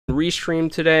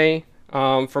restream today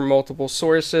from multiple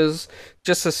sources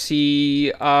just to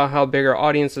see how big our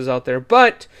audience is out there.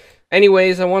 But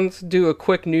anyways, I wanted to do a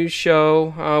quick news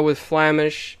show with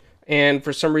Flamish, and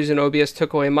for some reason OBS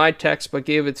took away my text but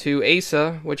gave it to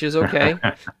Asa, which is okay.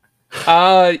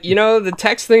 The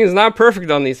text thing is not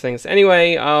perfect on these things.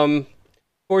 Anyway,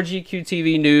 for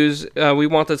GQTV News, we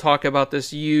want to talk about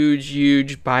this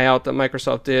huge buyout that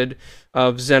Microsoft did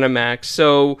of Zenimax.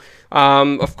 So,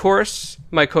 of course,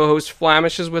 my co-host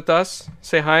Flamish is with us.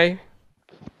 Say hi.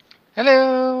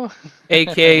 Hello.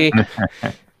 AKA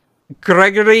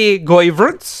Gregory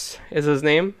Goivertz is his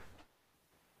name.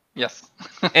 Yes.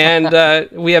 And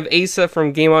we have Asa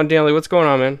from GameOn Daily. What's going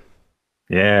on, man?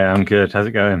 Yeah, I'm good. How's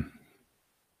it going?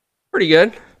 Pretty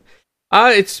good.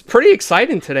 It's pretty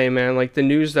exciting today, man. Like, the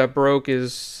news that broke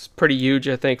is pretty huge,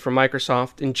 I think, for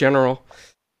Microsoft in general.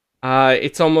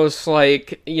 It's almost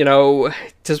like,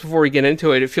 just before we get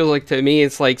into it, it feels like to me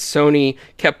it's like Sony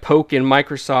kept poking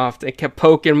Microsoft and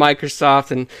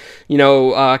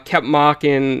kept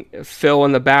mocking Phil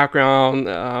in the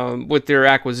background with their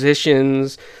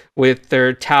acquisitions, with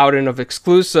their touting of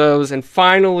exclusives, and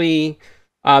finally,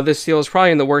 this deal is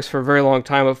probably in the works for a very long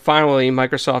time, but finally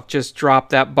Microsoft just dropped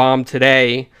that bomb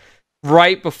today,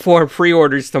 right before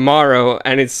pre-orders tomorrow,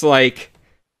 and it's like,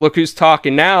 look who's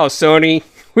talking now, Sony.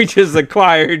 We just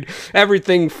acquired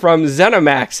everything from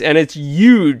Zenimax, and it's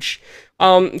huge.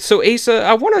 So Asa,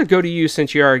 I want to go to you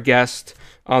since you're our guest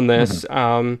on this.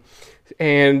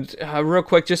 And real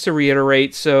quick, just to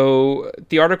reiterate, so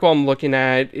the article I'm looking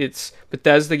at, it's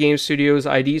Bethesda Game Studios,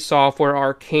 ID Software,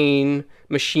 Arcane,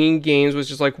 Machine Games,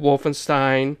 which is like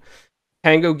Wolfenstein,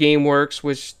 Tango Gameworks,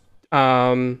 which...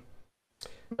 You're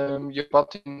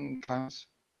button class.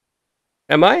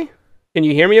 Am I? Can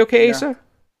you hear me okay, Yeah. Asa?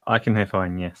 I can hear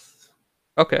fine, yes.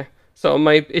 Okay. So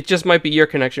it just might be your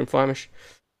connection, Flamish.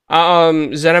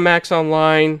 Zenimax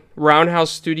Online, Roundhouse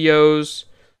Studios,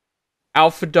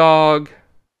 Alpha Dog.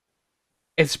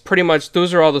 It's pretty much,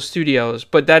 those are all the studios,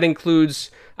 but that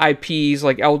includes IPs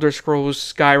like Elder Scrolls,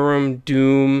 Skyrim,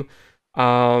 Doom.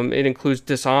 It includes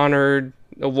Dishonored,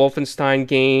 the Wolfenstein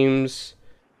games.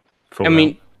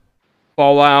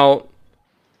 Fallout,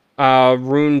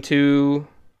 Rune 2,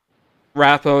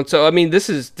 Wrathbone. So this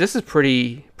is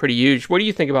pretty huge. What do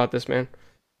you think about this, man?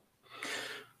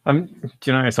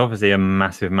 It's obviously a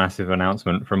massive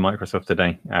announcement from Microsoft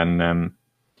today, and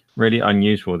really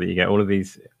unusual that you get all of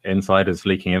these insiders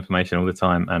leaking information all the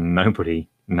time, and nobody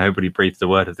breathed a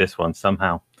word of this one.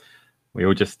 Somehow, we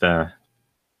all just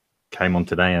came on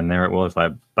today, and there it was,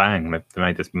 like bang! They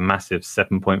made this massive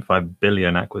 7.5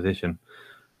 billion acquisition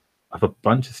of a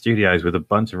bunch of studios with a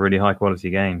bunch of really high quality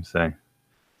games. So,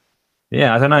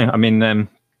 yeah, I don't know.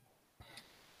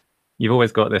 You've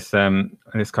always got this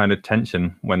this kind of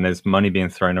tension when there's money being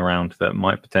thrown around that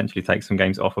might potentially take some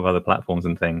games off of other platforms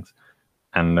and things,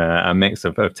 and a mix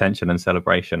of tension and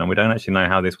celebration. And we don't actually know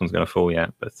how this one's going to fall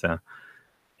yet, but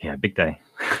yeah, big day.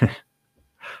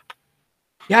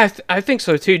 Yeah, I think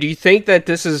so too. Do you think that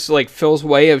this is like Phil's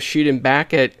way of shooting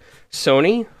back at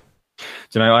Sony?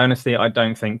 I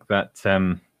don't think that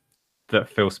that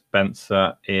Phil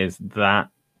Spencer is that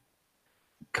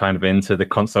kind of into the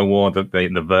console war, the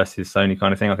versus Sony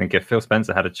kind of thing. I think if Phil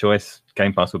Spencer had a choice,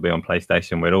 Game Pass would be on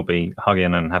PlayStation. We'd all be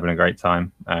hugging and having a great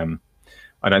time.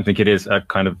 I don't think it is a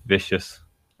kind of vicious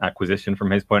acquisition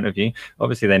from his point of view.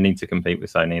 Obviously, they need to compete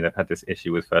with Sony. They've had this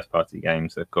issue with first-party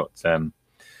games. They've got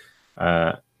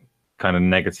kind of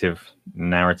negative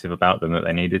narrative about them that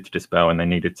they needed to dispel and they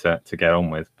needed to get on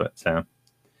with. But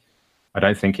I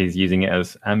don't think he's using it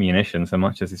as ammunition so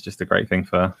much as it's just a great thing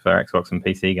for Xbox and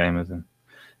PC gamers, and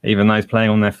even those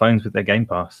playing on their phones with their Game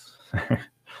Pass.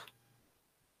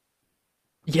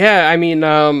 Yeah,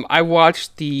 I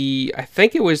watched I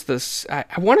think it was this, I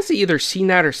want to say either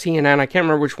CNET or CNN, I can't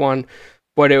remember which one,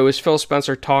 but it was Phil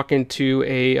Spencer talking to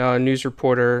a news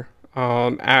reporter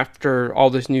after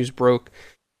all this news broke,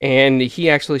 and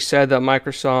he actually said that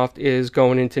Microsoft is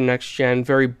going into next gen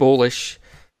very bullish,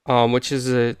 which is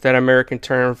that American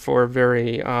term for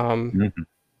very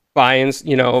buying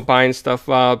stuff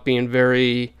up, being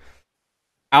very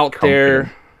out confident.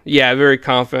 there. Yeah, very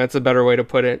confident. That's a better way to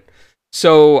put it.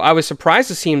 So I was surprised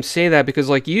to see him say that because,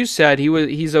 like you said,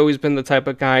 he's always been the type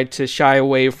of guy to shy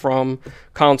away from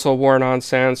console war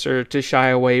nonsense, or to shy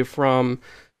away from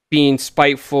being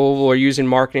spiteful or using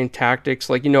marketing tactics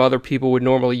like other people would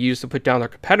normally use to put down their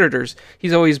competitors.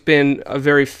 He's always been a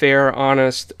very fair,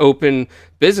 honest, open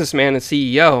businessman and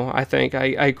CEO. I think I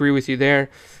agree with you there.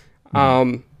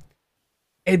 But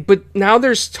now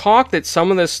there's talk that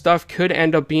some of this stuff could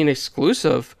end up being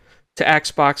exclusive to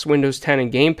Xbox, Windows 10,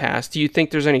 and Game Pass. Do you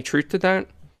think there's any truth to that?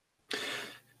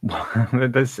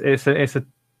 It's an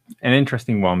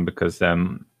interesting one because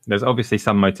there's obviously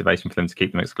some motivation for them to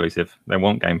keep them exclusive. They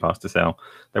want Game Pass to sell.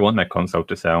 They want their console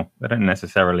to sell. They don't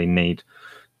necessarily need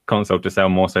console to sell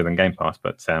more so than Game Pass,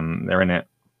 but they're in it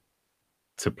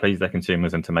to please their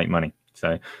consumers and to make money.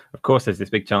 So, of course, there's this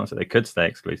big chance that they could stay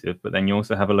exclusive, but then you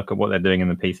also have a look at what they're doing in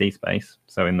the PC space.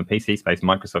 So in the PC space,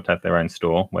 Microsoft have their own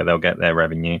store where they'll get their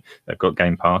revenue. They've got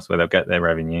Game Pass where they'll get their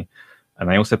revenue. And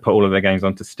they also put all of their games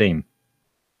onto Steam.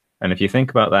 And if you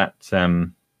think about that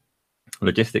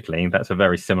logistically, that's a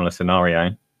very similar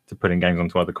scenario to putting games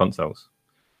onto other consoles.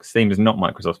 Steam is not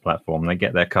Microsoft's platform. They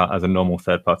get their cut as a normal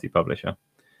third-party publisher.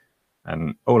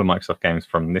 And all of Microsoft games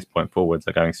from this point forwards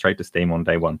are going straight to Steam on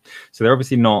day one. So they're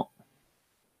obviously not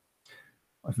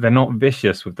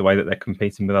vicious with the way that they're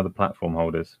competing with other platform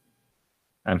holders.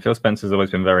 And Phil Spencer's always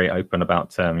been very open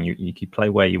about you can play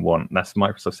where you want. That's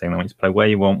Microsoft saying they want you to play where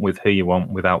you want, with who you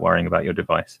want, without worrying about your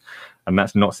device. And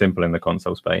that's not simple in the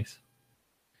console space.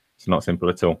 It's not simple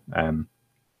at all.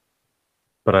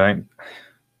 But I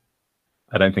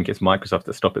don't think it's Microsoft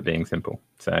that stop it being simple.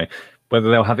 So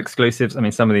whether they'll have exclusives, I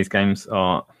mean, some of these games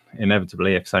are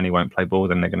inevitably, if Sony won't play ball,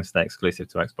 then they're going to stay exclusive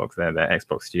to Xbox. They're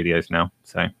Xbox studios now,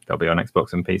 so they'll be on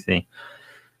Xbox and PC.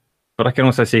 But I can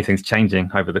also see things changing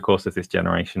over the course of this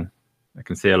generation. I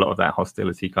can see a lot of that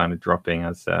hostility kind of dropping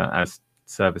as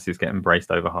services get embraced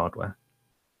over hardware.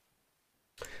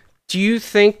 Do you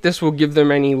think this will give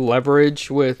them any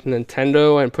leverage with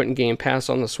Nintendo and putting Game Pass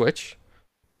on the Switch?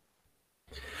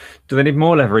 Do they need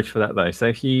more leverage for that, though?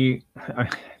 So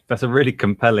that's a really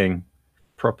compelling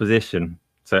proposition.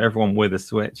 So everyone with a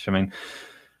Switch, I mean,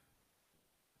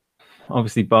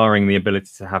 obviously barring the ability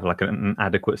to have like an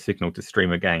adequate signal to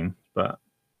stream a game, but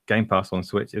Game Pass on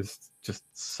Switch is just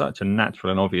such a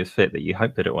natural and obvious fit that you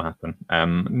hope that it will happen.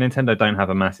 Nintendo don't have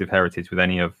a massive heritage with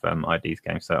any of ID's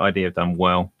games, so ID have done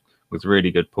well with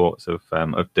really good ports of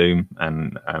Doom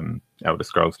and Elder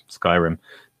Scrolls Skyrim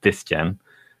this gen,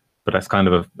 but that's kind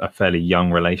of a fairly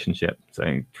young relationship.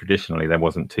 So traditionally there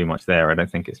wasn't too much there. I don't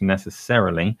think it's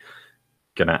necessarily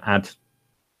going to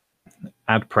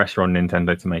add pressure on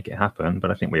Nintendo to make it happen,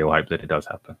 but I think we all hope that it does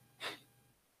happen.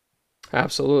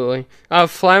 Absolutely.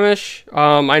 Flemish,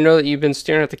 I know that you've been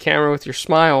staring at the camera with your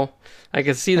smile. I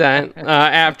can see that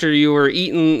after you were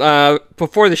eating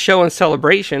before the show in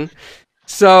celebration.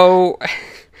 So,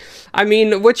 I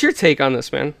mean, what's your take on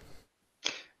this, man?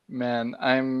 Man,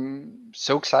 I'm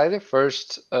so excited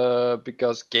first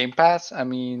because Game Pass,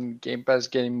 Game Pass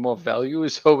getting more value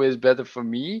is always better for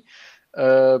me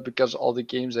because all the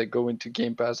games that go into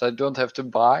Game Pass I don't have to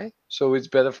buy, so it's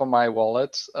better for my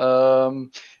wallet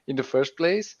in the first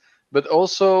place. But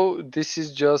also, this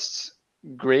is just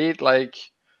great, like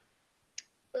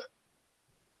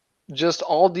just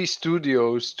all these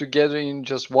studios together in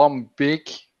just one big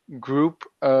group,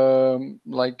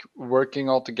 like working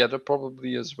all together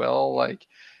probably as well, like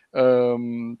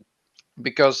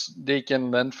because they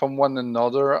can learn from one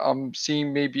another. I'm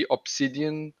seeing maybe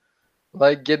Obsidian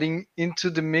like getting into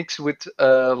the mix with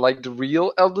like the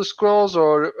real Elder Scrolls,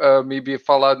 or maybe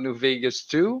Fallout New Vegas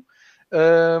too,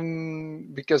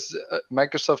 because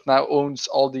Microsoft now owns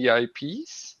all the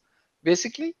IPs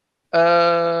basically.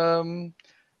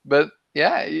 But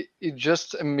yeah, it's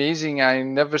just amazing. I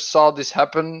never saw this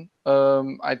happen.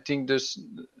 I think there's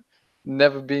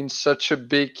never been such a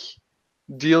big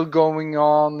deal going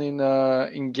on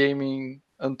in gaming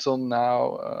until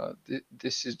now.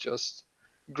 This is just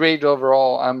great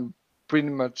overall. I'm pretty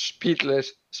much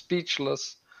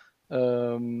speechless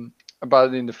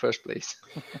about it in the first place.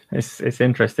 It's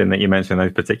interesting that you mentioned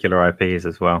those particular IPs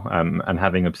as well, and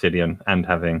having Obsidian and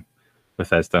having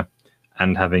Bethesda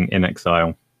and having In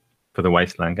Exile for the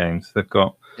Wasteland games. They've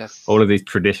got all of these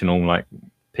traditional, like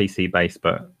PC based,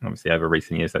 but obviously over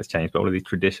recent years that's changed, but all of these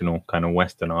traditional kind of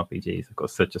Western RPGs have got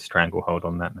such a stranglehold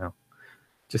on that now.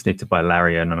 Just need to buy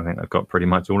Larian, and I think I've got pretty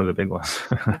much all of the big ones.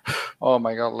 Oh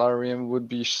my god, Larian would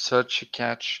be such a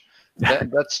catch.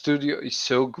 That studio is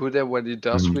so good at what it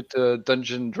does with the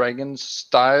Dungeons & Dragons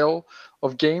style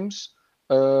of games,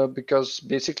 because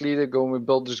basically they're going with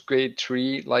Baldur's Gate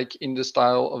 3 like in the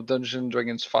style of Dungeons &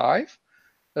 Dragons 5,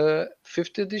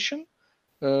 5th edition,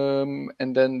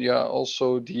 and then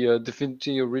also the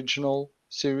Divinity Original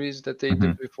series that they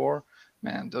did before.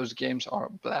 Man, those games are a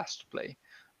blast to play.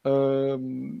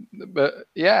 But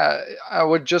yeah, I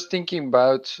was just thinking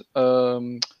about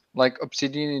like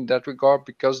Obsidian in that regard,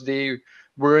 because they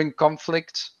were in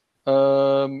conflict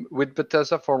with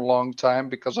Bethesda for a long time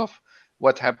because of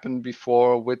what happened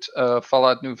before with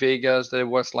Fallout New Vegas. There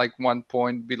was like 1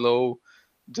 point below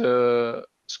the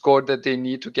score that they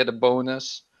need to get a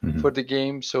bonus for the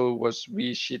game, so it was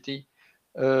really shitty.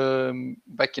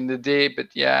 back in the day. But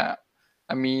yeah,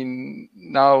 I mean,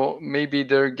 now maybe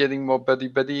they're getting more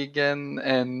buddy again,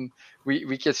 and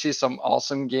we can see some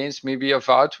awesome games. Maybe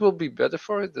Avowed will be better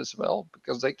for it as well,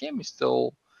 because that game is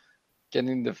still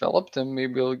getting developed, and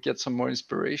maybe we'll get some more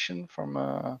inspiration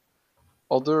from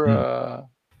other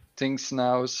things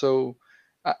now. So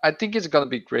I think it's gonna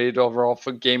be great overall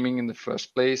for gaming in the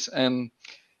first place. And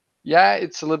yeah,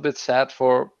 it's a little bit sad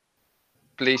for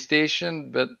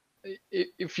PlayStation, but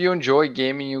if you enjoy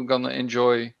gaming, you're gonna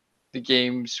enjoy the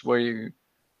games where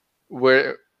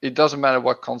it doesn't matter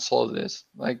what console it is.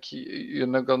 Like you're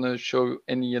not gonna show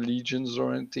any allegiance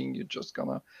or anything. You're just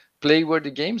gonna play where the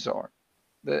games are.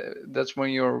 That's when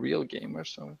you're a real gamer.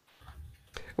 So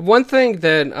One thing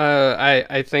that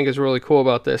I think is really cool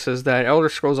about this is that Elder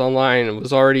Scrolls Online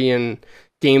was already in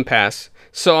Game Pass.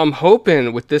 So I'm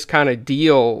hoping with this kind of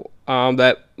deal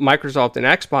that Microsoft and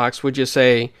Xbox would just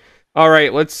say, all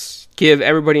right, let's give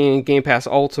everybody in Game Pass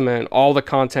Ultimate all the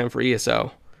content for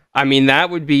ESO. I mean, that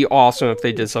would be awesome if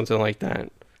they did something like that.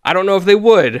 I don't know if they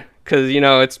would, because,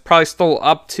 it's probably still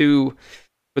up to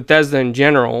Bethesda in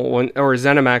general or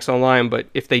Zenimax Online, but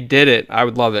if they did it, I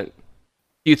would love it.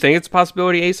 Do you think it's a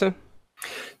possibility, Asa?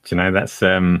 Do you know, that's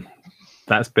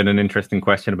been an interesting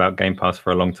question about Game Pass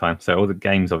for a long time. So all the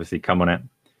games obviously come on it.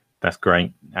 That's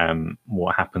great.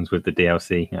 What happens with the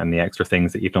DLC and the extra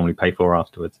things that you'd normally pay for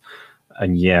afterwards?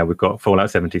 And yeah, we've got Fallout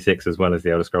 76 as well as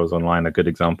the Elder Scrolls Online are good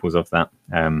examples of that.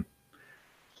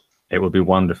 It would be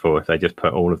wonderful if they just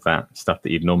put all of that stuff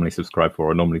that you'd normally subscribe for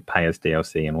or normally pay as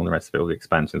DLC and all the rest of it, all the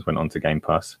expansions went onto Game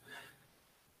Pass.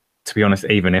 To be honest,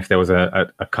 even if there was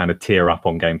a kind of tier up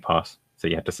on Game Pass, so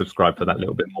you had to subscribe for that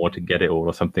little bit more to get it all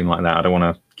or something like that. I don't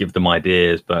want to give them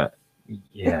ideas, but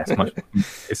yeah,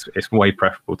 it's way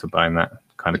preferable to buying that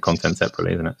kind of content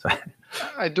separately, isn't it? So.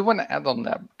 I do want to add on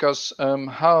that because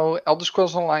how Elder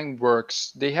Scrolls Online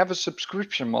works, they have a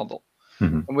subscription model.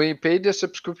 Mm-hmm. And when you pay the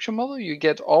subscription model, you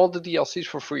get all the DLCs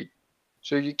for free.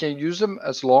 So you can use them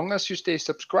as long as you stay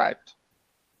subscribed.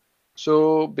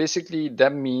 So basically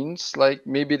that means like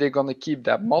maybe they're gonna keep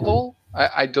that model.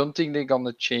 I don't think they're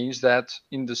gonna change that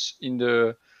in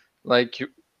the like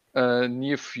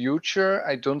near future.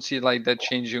 I don't see like that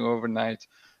changing overnight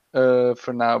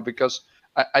for now, because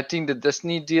I think the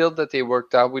Destiny deal that they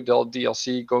worked out with all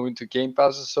DLC going to Game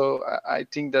Pass, so I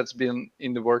think that's been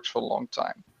in the works for a long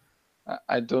time.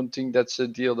 I don't think that's a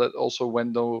deal that also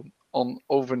went on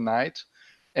overnight.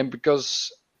 And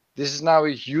because this is now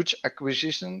a huge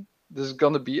acquisition, there's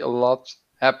going to be a lot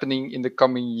happening in the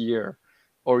coming year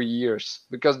or years,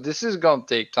 because this is going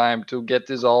to take time to get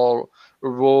this all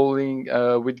rolling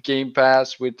with Game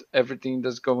Pass, with everything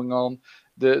that's going on.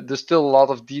 There's still a lot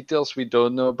of details we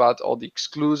don't know about all the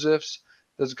exclusives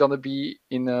that's going to be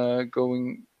in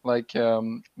going, like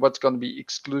what's going to be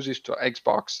exclusive to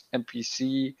Xbox and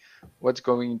PC, what's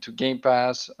going into Game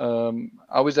Pass.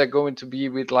 How is that going to be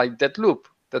with like Deathloop?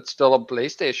 That's still on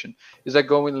PlayStation. Is that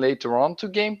going later on to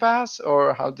Game Pass,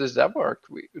 or how does that work?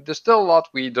 There's still a lot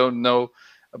we don't know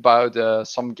about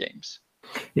some games.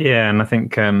 Yeah, and I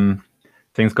think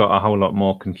things got a whole lot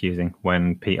more confusing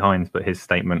when Pete Hines put his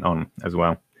statement on as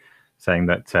well, saying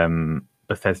that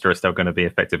Bethesda are still going to be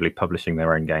effectively publishing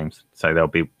their own games. So there'll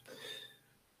be,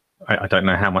 I don't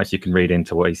know how much you can read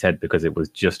into what he said because it was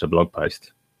just a blog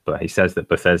post, but he says that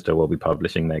Bethesda will be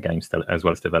publishing their games as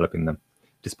well as developing them,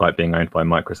 despite being owned by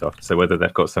Microsoft. So whether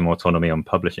they've got some autonomy on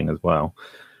publishing as well,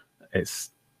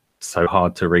 it's so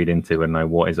hard to read into and know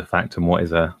what is a fact and what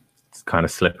is a kind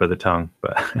of slip of the tongue.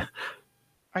 But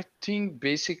I think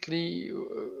basically,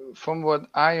 from what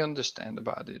I understand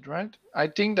about it, right? I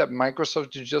think that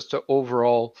Microsoft is just an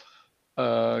overall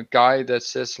guy that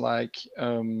says like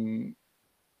the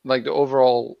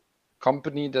overall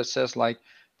company that says like,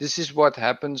 this is what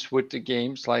happens with the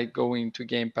games, like going to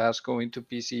Game Pass, going to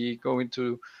PC, going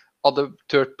to other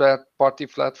third-party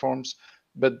platforms,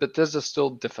 but Bethesda still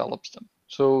develops them.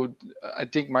 So I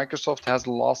think Microsoft has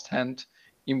lost hand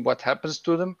in what happens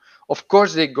to them. Of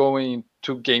course, they're going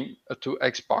to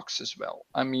Xbox as well.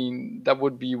 I mean, that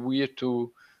would be weird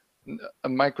to a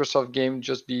Microsoft game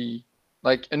just be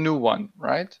like a new one,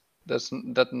 right? That's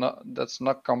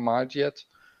not come out yet.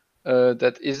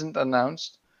 That isn't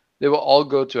announced. They will all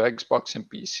go to Xbox and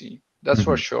PC. That's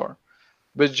for sure.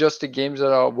 But just the games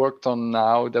that are worked on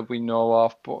now that we know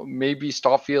of, maybe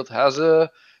Starfield has a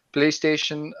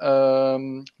PlayStation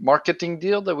marketing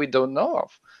deal that we don't know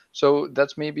of. So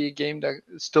that's maybe a game that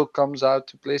still comes out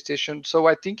to PlayStation. So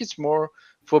I think it's more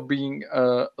for being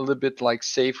a little bit like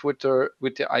safe with the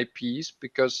IPs,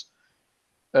 because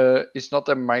it's not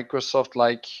a Microsoft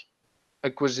like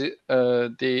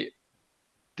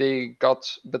they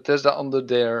got Bethesda under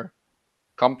their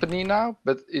company now,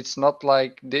 but it's not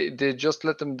like they just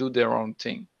let them do their own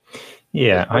thing.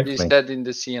 Yeah, That's what hopefully. he said in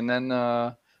the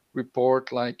CNN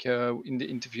report, like in the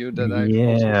interview that I've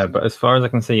also Yeah, seen. but as far as I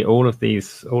can see, all of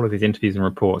these interviews and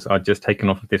reports are just taken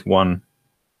off of this one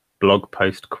blog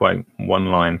post quote, one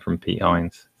line from Pete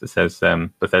Hines that says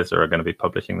Bethesda are going to be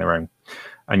publishing their own,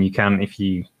 and you can, if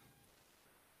you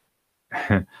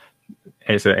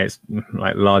it's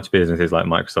like large businesses like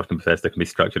Microsoft and Bethesda can be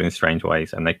structured in strange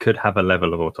ways, and they could have a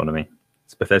level of autonomy.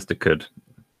 So Bethesda could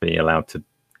be allowed to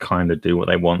kind of do what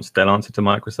they want, still answer to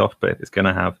Microsoft, but it's going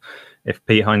to have, if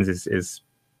Pete Hines is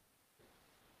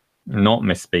not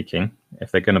misspeaking,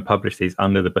 if they're going to publish these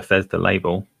under the Bethesda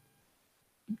label,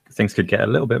 things could get a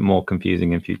little bit more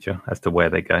confusing in future as to where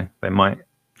they go. They might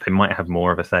have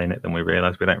more of a say in it than we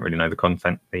realize. We don't really know the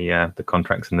content, the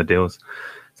contracts and the deals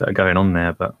that are going on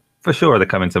there, but for sure they're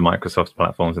coming to Microsoft's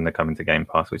platforms and they're coming to Game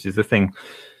Pass, which is the thing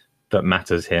that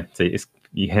matters here. So it's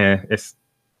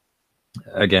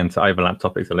again, to overlap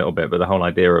topics a little bit, but the whole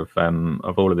idea of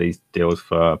all of these deals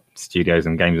for studios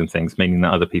and games and things, meaning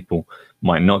that other people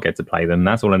might not get to play them,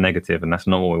 that's all a negative, and that's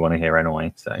not what we want to hear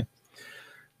anyway. So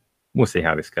we'll see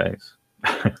how this goes.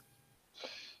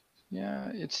 Yeah,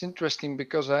 it's interesting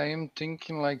because I am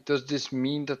thinking, like, does this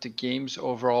mean that the games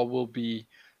overall will be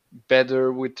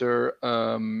better with their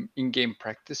in-game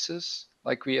practices,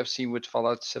 like we have seen with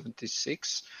Fallout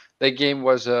 76? That game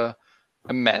was a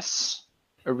mess,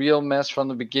 a real mess from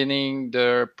the beginning.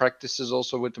 Their practices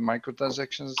also with the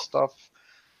microtransactions and stuff.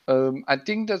 I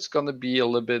think that's going to be a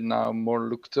little bit now more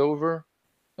looked over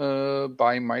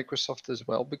by Microsoft as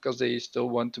well, because they still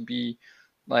want to be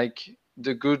like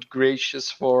the good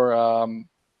gracious for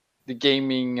the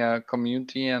gaming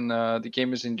community and the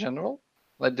gamers in general,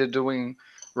 like they're doing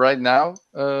right now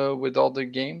with all the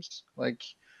games. Like,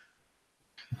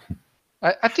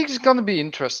 I think it's going to be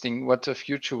interesting what the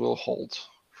future will hold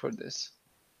for this.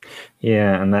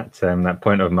 Yeah, and that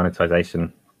point of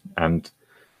monetization and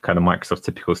kind of Microsoft's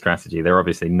typical strategy, they're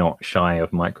obviously not shy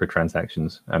of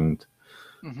microtransactions and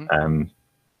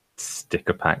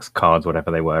sticker packs, cards,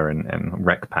 whatever they were, and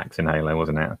rec packs in Halo,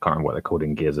 wasn't it? I can't remember what they're called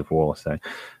in Gears of War. So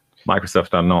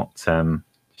Microsoft are not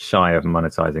shy of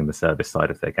monetizing the service side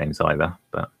of their games either.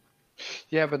 But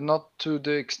yeah, but not to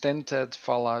the extent that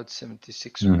Fallout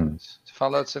 76 was.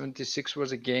 Fallout 76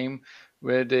 was a game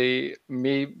where they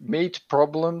made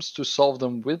problems to solve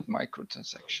them with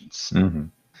microtransactions.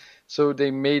 So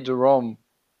they made their own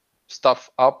stuff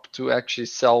up to actually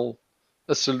sell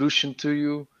a solution to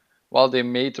you while they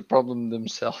made the problem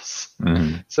themselves.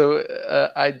 So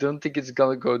I don't think it's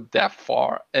gonna go that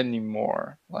far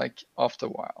anymore, like after a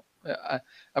while.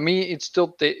 I mean, it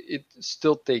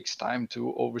still takes time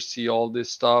to oversee all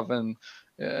this stuff, and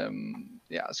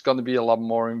yeah, it's gonna be a lot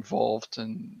more involved,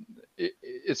 and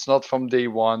it's not from day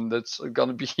one that's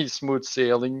gonna be smooth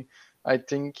sailing, I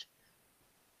think.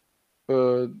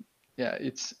 But yeah,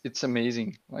 it's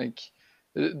amazing. Like,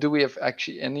 do we have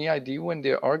actually any idea when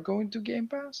they are going to Game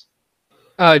Pass?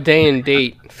 Day and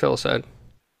date, Phil said.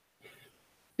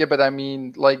 Yeah, but I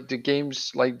mean, like the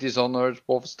games like Dishonored,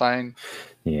 Wolfenstein,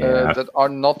 that are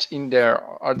not in there.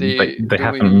 Are they? They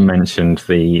haven't mentioned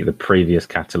the previous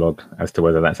catalog as to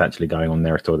whether that's actually going on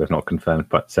there at all. They've not confirmed,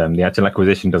 but the actual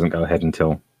acquisition doesn't go ahead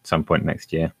until some point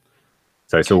next year.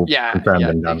 So it's all confirmed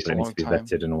and done, but it needs to be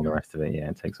vetted and all the rest of it. Yeah,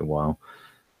 it takes a while.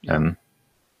 It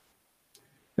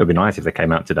would be nice if they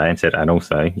came out today and said, and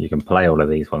also you can play all of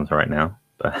these ones right now.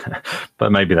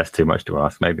 But maybe that's too much to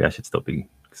ask. Maybe I should stop being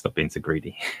so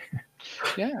greedy.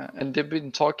 Yeah, and they've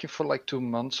been talking for like 2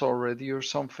 months already or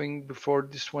something before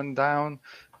this went down.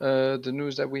 The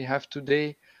news that we have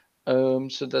today.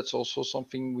 So that's also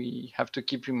something we have to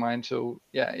keep in mind. So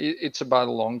yeah, it's about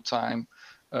a long time.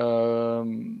 We're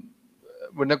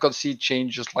not going to see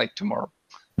changes like tomorrow.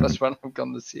 That's what I'm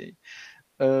going to see.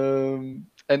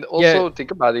 And also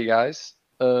think about it, guys.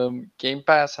 Game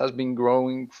Pass has been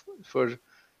growing for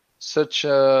such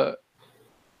a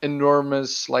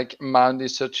enormous amount in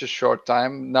such a short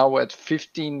time. Now at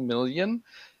 15 million.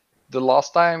 The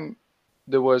last time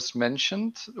there was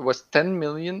mentioned was 10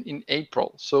 million in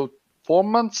April. So 4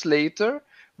 months later,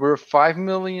 we're 5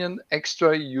 million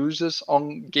extra users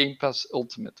on Game Pass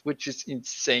Ultimate, which is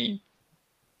insane.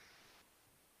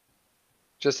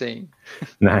 Just saying.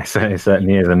 No, it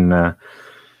certainly is, and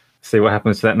see what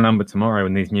happens to that number tomorrow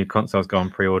when these new consoles go on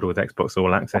pre-order with Xbox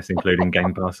All Access, including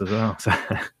Game Pass as well. So.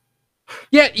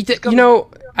 Yeah, you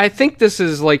know, I think this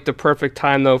is like the perfect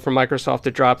time though for Microsoft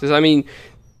to drop this. I mean,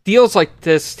 deals like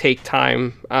this take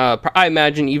time. I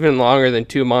imagine even longer than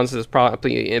 2 months has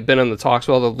probably been in the talks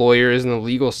with all the lawyers and the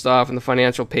legal stuff and the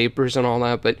financial papers and all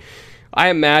that. But I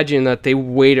imagine that they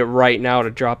waited right now to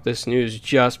drop this news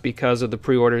just because of the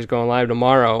pre-orders going live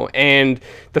tomorrow, and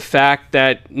the fact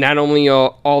that not only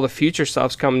all the future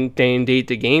stuff's coming day and date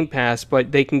to Game Pass,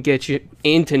 but they can get you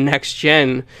into next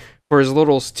gen for as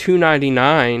little as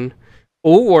 $2.99,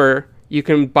 or you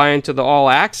can buy into the all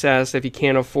access if you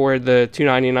can't afford the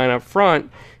 $2.99 up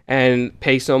front and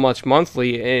pay so much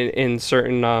monthly in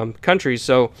certain countries.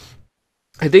 So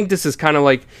I think this is kind of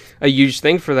like a huge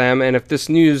thing for them, and if this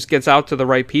news gets out to the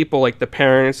right people, like the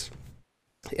parents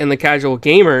and the casual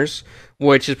gamers,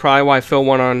 which is probably why Phil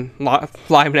went on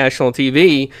live national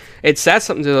TV, it says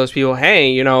something to those people. Hey,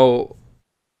 you know,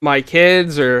 my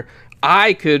kids or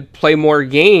I could play more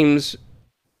games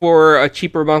for a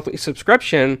cheaper monthly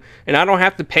subscription, and I don't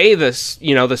have to pay this,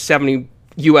 you know, the $70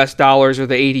 or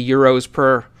the €80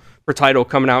 per title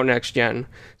coming out next gen.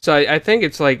 So I think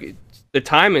it's like the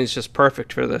timing is just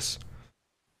perfect for this.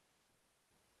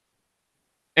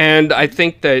 And I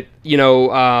think that, you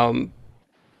know,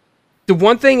 the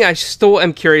one thing I still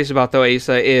am curious about, though,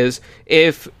 Asa, is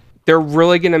if they're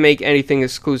really going to make anything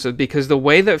exclusive, because the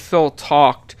way that Phil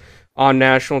talked on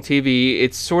national TV,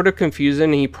 it's sort of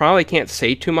confusing. He probably can't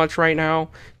say too much right now,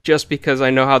 just because I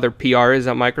know how their PR is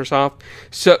at Microsoft.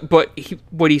 So, but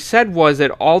what he said was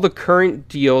that all the current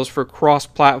deals for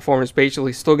cross-platform is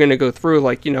basically still going to go through,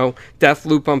 like, you know,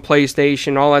 Deathloop on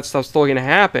PlayStation, all that stuff's still going to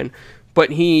happen.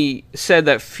 But he said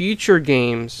that future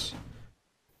games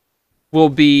will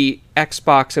be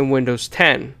Xbox and Windows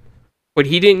 10. But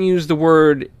he didn't use the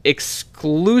word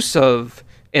exclusive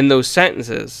in those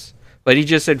sentences. But he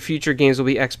just said future games will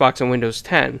be Xbox and Windows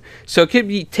 10. So it could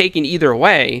be taken either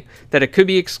way, that it could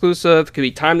be exclusive, could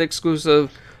be timed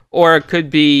exclusive, or it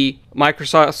could be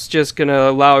Microsoft's just going to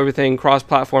allow everything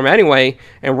cross-platform anyway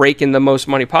and rake in the most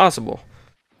money possible.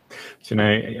 You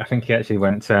know, I think he actually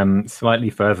went slightly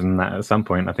further than that at some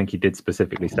point. I think he did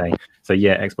specifically say, so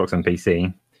yeah, Xbox and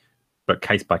PC, but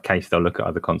case by case, they'll look at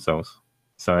other consoles.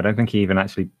 So I don't think he even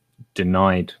actually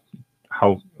denied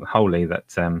wholly that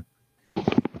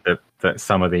that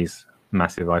some of these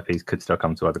massive IPs could still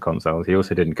come to other consoles. He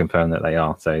also didn't confirm that they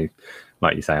are. So,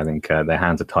 like you say, I think their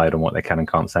hands are tied on what they can and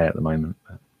can't say at the moment.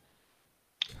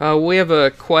 We have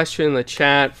a question in the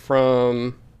chat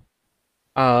from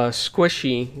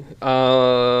Squishy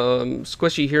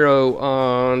Hero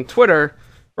on Twitter,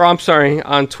 or I'm sorry,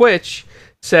 on Twitch.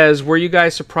 Says, were you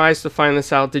guys surprised to find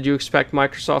this out? Did you expect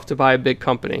Microsoft to buy a big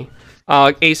company?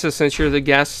 Asa, since you're the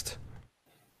guest.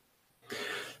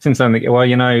 Since I'm well,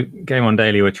 you know, GameOn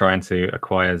Daily were trying to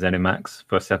acquire Zenimax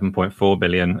for $7.4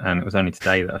 billion, and it was only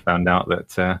today that I found out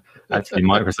that actually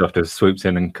Microsoft has swooped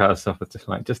in and cut us off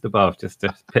just above, just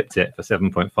pipped it for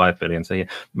 $7.5 billion. So yeah,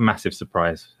 massive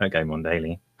surprise at GameOn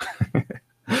Daily.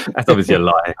 That's obviously a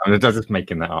lie. I mean, they're just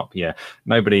making that up. Yeah,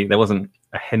 there wasn't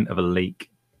a hint of a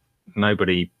leak.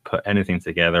 Nobody put anything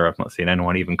together. I've not seen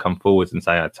anyone even come forwards and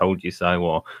say, I told you so,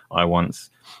 or I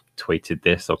once tweeted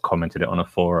this or commented it on a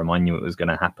forum. I knew it was going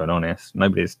to happen, honest.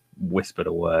 Nobody's whispered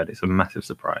a word. It's a massive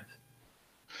surprise.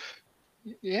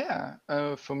 Yeah,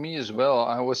 for me as well.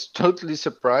 I was totally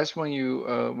surprised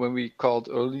when we called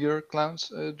earlier, Clowns,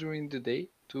 during the day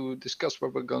to discuss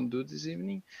what we're going to do this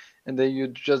evening. And then you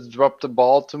just dropped the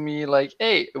ball to me like,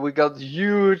 hey, we got a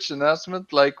huge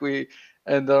announcement.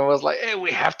 And then I was like, hey,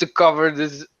 we have to cover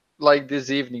this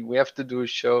this evening. We have to do a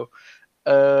show.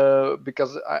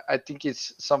 Because I think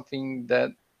it's something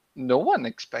that no one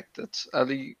expected. I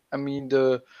mean,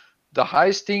 the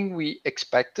highest thing we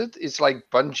expected is like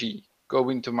Bungie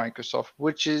going to Microsoft,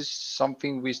 which is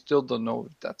something we still don't know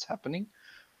if that's happening.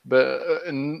 But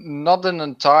not an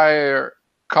entire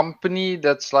company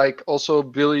that's like also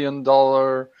 $1 billion,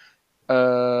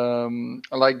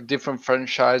 like different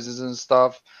franchises and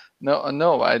stuff.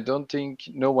 No, I don't think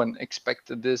no one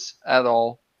expected this at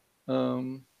all.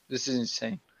 This is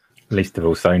insane. Least of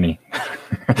all Sony.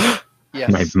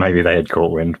 Yes. maybe they had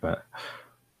caught wind, but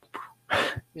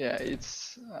yeah,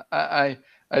 it's I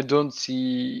don't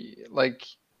see, like,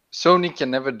 Sony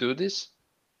can never do this,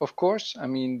 of course. I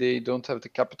mean, they don't have the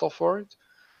capital for it.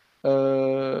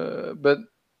 But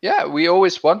yeah, we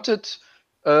always wanted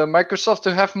Microsoft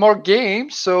to have more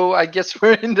games, so I guess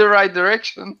we're in the right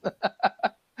direction.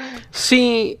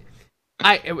 See,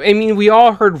 I mean, we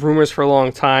all heard rumors for a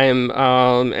long time,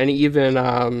 and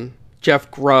even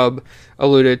Jeff Grubb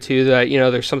alluded to that, you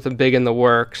know, there's something big in the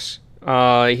works.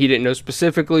 He didn't know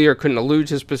specifically or couldn't allude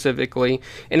to specifically,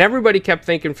 and everybody kept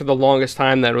thinking for the longest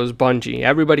time that it was Bungie.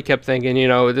 Everybody kept thinking, you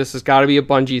know, this has got to be a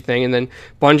Bungie thing, and then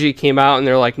Bungie came out and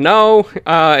they're like, no,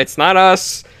 it's not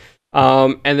us.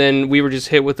 And then we were just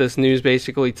hit with this news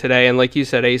basically today. And like you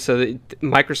said, Asa,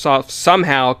 Microsoft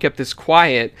somehow kept this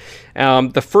quiet.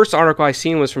 The first article I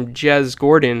seen was from Jez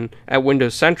Gordon at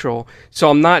Windows Central. So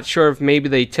I'm not sure if maybe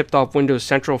they tipped off Windows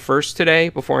Central first today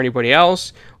before anybody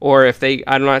else, or if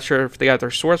I'm not sure if they got their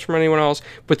source from anyone else.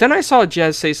 But then I saw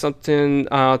Jez say something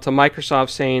to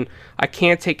Microsoft saying, I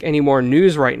can't take any more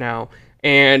news right now.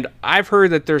 And I've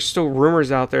heard that there's still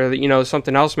rumors out there that,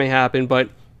 something else may happen, but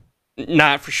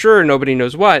not for sure, nobody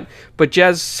knows what. But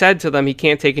Jez said to them he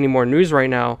can't take any more news right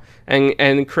now,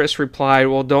 and Chris replied,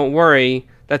 well, don't worry,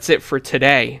 that's it for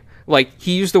today. Like,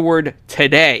 he used the word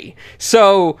today.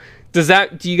 So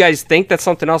do you guys think that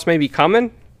something else may be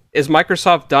coming? Is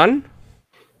Microsoft done?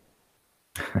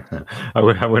 I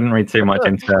wouldn't read too much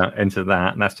into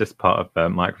that. That's just part of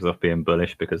Microsoft being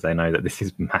bullish because they know that this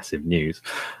is massive news.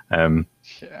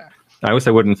 Yeah. I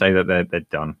also wouldn't say that they're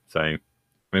done. So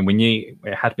I mean,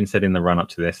 it had been said in the run-up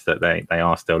to this that they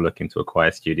are still looking to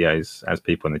acquire studios, as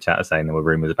people in the chat are saying. There were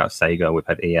rumors about Sega. We've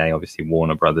had EA, obviously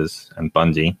Warner Brothers, and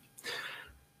Bungie.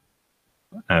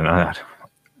 And I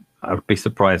would be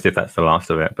surprised if that's the last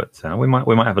of it. But we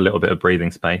might have a little bit of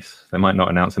breathing space. They might not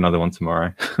announce another one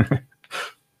tomorrow.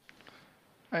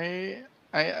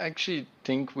 I actually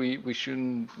think we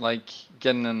shouldn't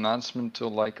get an announcement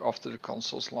till after the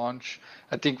consoles launch.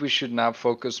 I think we should now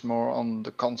focus more on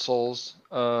the consoles,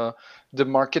 the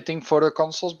marketing for the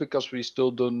consoles, because we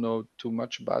still don't know too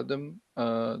much about them.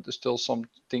 There's still some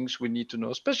things we need to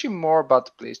know, especially more about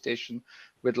the PlayStation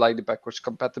with the backwards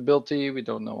compatibility. We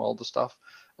don't know all the stuff.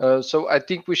 So I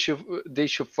think they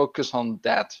should focus on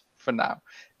that for now.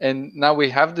 And now we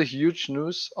have the huge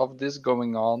news of this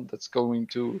going on that's going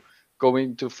to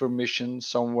fruition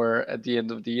somewhere at the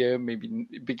end of the year, maybe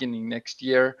beginning next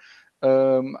year.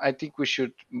 I think we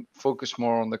should focus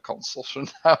more on the consoles for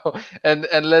now, and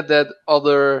let that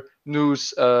other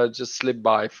news just slip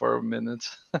by for a minute.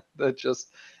 That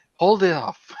just hold it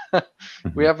off.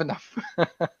 We have enough.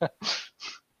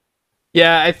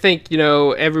 Yeah, I think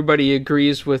everybody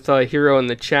agrees with Hero in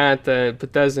the chat that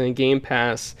Bethesda and Game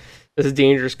Pass is a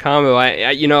dangerous combo.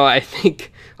 I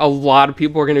think a lot of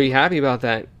people are going to be happy about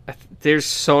that. There's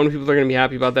so many people that are going to be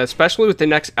happy about that, especially with the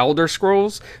next Elder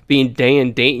Scrolls being day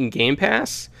and date in Game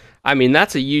Pass. I mean,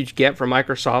 that's a huge get for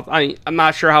Microsoft. I'm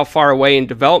not sure how far away in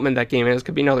development that game is. It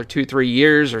could be another 2-3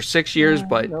 years or 6 years,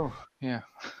 but yeah.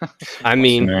 I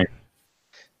mean,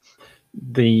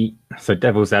 so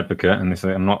devil's advocate, and this,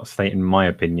 I'm not stating my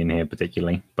opinion here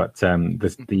particularly, but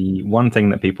the one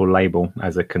thing that people label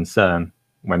as a concern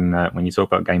when you talk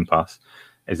about Game Pass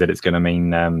is that it's going to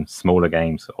mean smaller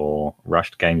games or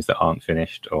rushed games that aren't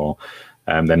finished, or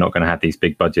they're not going to have these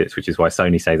big budgets, which is why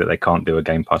Sony say that they can't do a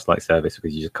Game Pass-like service,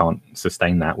 because you just can't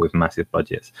sustain that with massive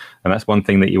budgets. And that's one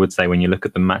thing that you would say when you look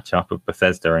at the matchup of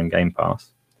Bethesda and Game Pass.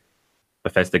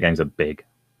 Bethesda games are big.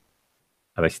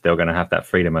 Are they still going to have that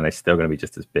freedom? Are they still going to be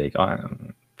just as big?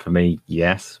 For me,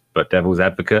 yes. But devil's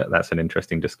advocate, that's an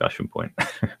interesting discussion point.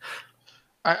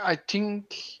 I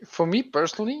think, for me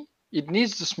personally, it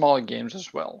needs the smaller games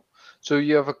as well. So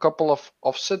you have a couple of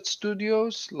offset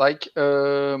studios, like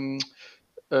Obsidian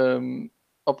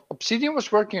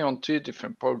was working on 2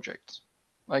 different projects,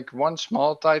 like one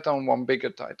small title and one bigger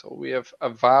title. We have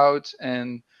Avowed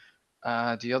and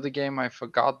the other game I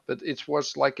forgot, but it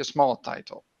was like a small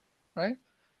title, right?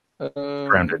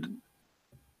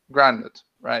 Grounded,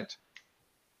 right.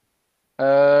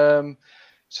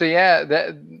 So yeah,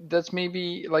 that's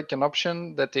maybe like an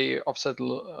option, that they offset a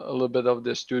little bit of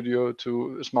the studio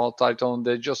to a small title, and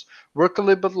they just work a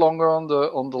little bit longer on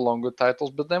the longer titles.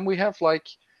 But then we have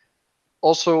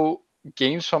also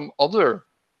games from other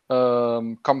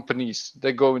companies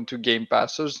that go into Game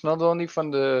Pass. So it's not only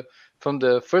from the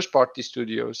first party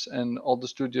studios and all the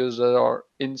studios that are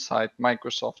inside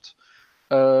Microsoft.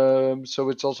 So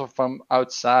it's also from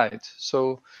outside.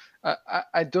 So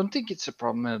I don't think it's a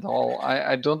problem at all.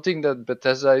 I don't think that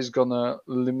Bethesda is gonna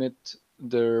limit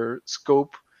their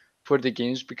scope for the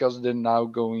games because they're now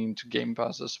going to Game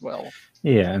Pass as well.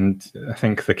 Yeah, and I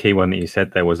think the key one that you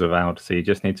said there was Avowed. So you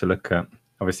just need to look at,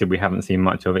 obviously we haven't seen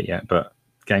much of it yet, but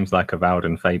games like Avowed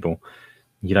and Fable,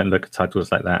 you don't look at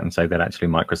titles like that and say that actually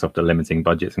Microsoft are limiting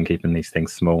budgets and keeping these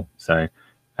things small. So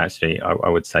actually, I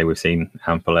would say we've seen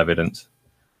ample evidence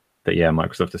that, yeah,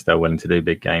 Microsoft is still willing to do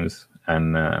big games,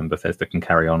 and Bethesda can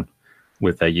carry on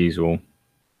with their usual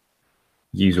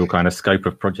kind of scope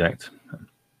of project.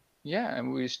 Yeah,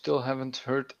 and we still haven't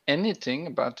heard anything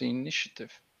about the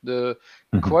initiative, the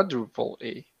quadruple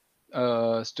A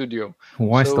studio.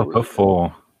 Why stop at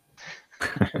 4?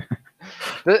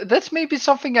 That's maybe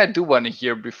something I do want to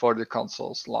hear before the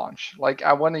consoles launch. Like,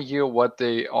 I want to hear what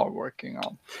they are working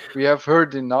on. We have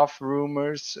heard enough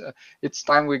rumors. It's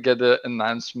time we get an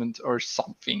announcement or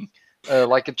something,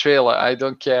 like a trailer. I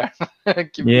don't care.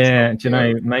 Give me Yeah, do you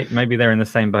something. know, maybe they're in the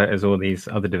same boat as all these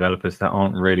other developers that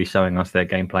aren't really showing us their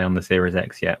gameplay on the Series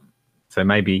X yet. So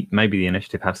maybe the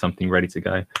initiative have something ready to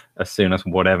go as soon as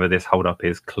whatever this holdup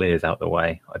is clears out the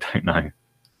way. I don't know.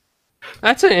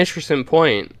 That's an interesting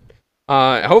point.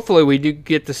 Hopefully we do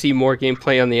get to see more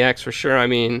gameplay on the X for sure. I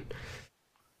mean,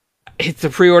 the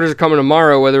pre-orders are coming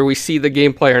tomorrow, whether we see the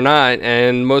gameplay or not,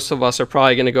 and most of us are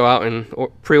probably going to go out and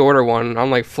pre-order one.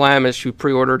 Unlike Flamish, who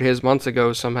pre-ordered his months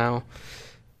ago somehow.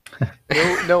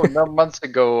 No, not months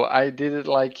ago. I did it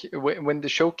like when the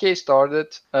showcase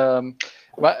started.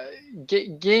 But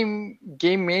Game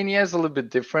Mania is a little bit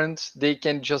different. They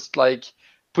can just like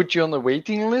put you on the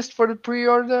waiting list for the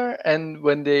pre-order, and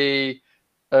when they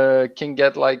can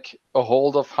get like a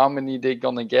hold of how many they're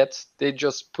gonna get, they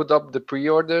just put up the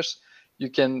pre-orders. You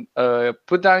can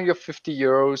put down your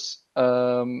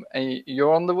 €50, and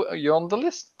you're on the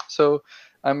list. So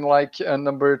I'm like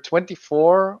number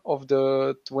 24 of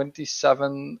the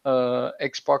 27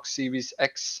 Xbox Series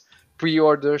X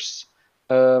pre-orders.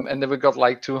 And then we got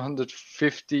like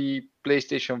 250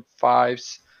 PlayStation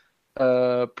 5s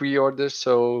pre-orders.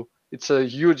 So it's a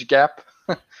huge gap.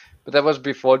 But that was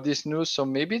before this news. So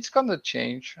maybe it's going to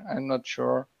change. I'm not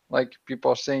sure. Like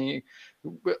people are saying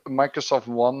Microsoft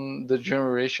won the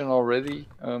generation already.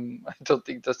 I don't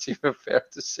think that's even fair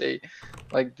to say.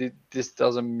 Like this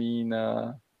doesn't mean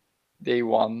they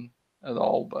won at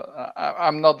all. But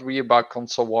I'm not really about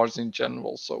console wars in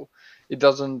general. So it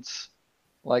doesn't...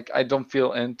 Like, I don't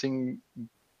feel anything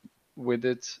with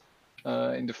it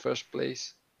in the first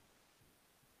place.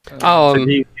 So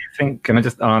do you think?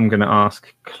 I'm going to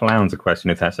ask Clowns a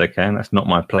question, if that's okay. And that's not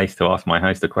my place to ask my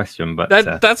host a question, but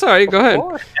that's all right. Go ahead.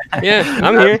 Yeah,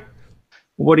 I'm here.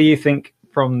 What do you think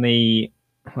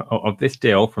of this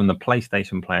deal from the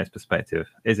PlayStation player's perspective?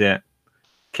 Is it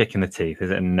kick in the teeth? Is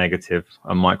it a negative,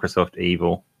 a Microsoft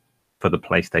evil for the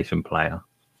PlayStation player?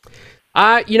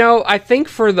 I think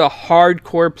for the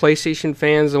hardcore PlayStation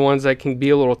fans, the ones that can be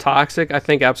a little toxic, I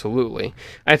think absolutely.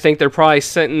 I think they're probably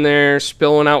sitting there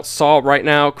spilling out salt right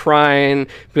now, crying,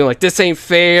 being like, this ain't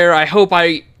fair. I hope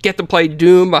I get to play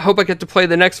Doom. I hope I get to play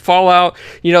the next Fallout.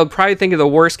 Probably think of the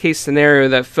worst case scenario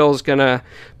that Phil's going to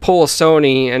pull a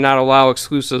Sony and not allow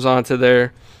exclusives onto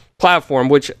their platform,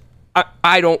 which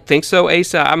I don't think so,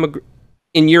 Asa. I'm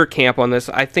in your camp on this.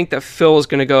 I think that Phil is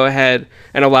going to go ahead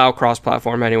and allow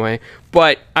cross-platform anyway.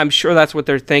 But I'm sure that's what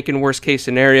they're thinking, worst case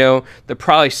scenario. They're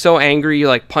probably so angry,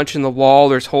 like punching the wall.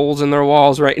 There's holes in their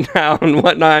walls right now and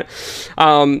whatnot.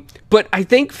 But I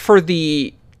think for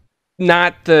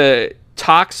not the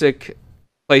toxic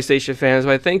PlayStation fans,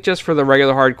 but I think just for the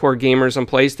regular hardcore gamers on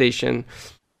PlayStation,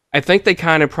 I think they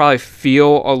kind of probably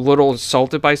feel a little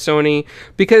insulted by Sony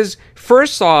because,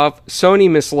 first off,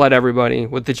 Sony misled everybody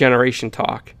with the generation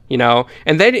talk,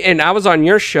 and I was on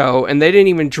your show, and they didn't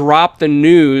even drop the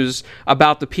news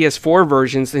about the PS4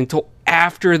 versions until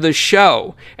after the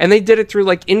show, and they did it through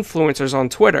like influencers on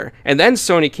Twitter, and then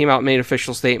Sony came out and made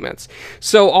official statements.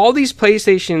 So all these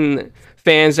PlayStation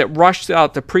fans that rushed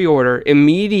out the pre-order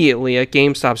immediately at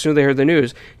GameStop as soon as they heard the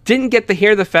news didn't get to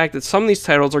hear the fact that some of these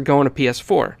titles are going to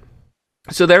PS4.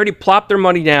 So they already plopped their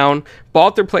money down,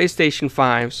 bought their PlayStation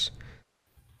 5s,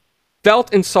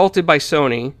 felt insulted by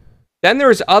Sony. Then there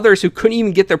was others who couldn't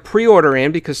even get their pre-order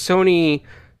in because Sony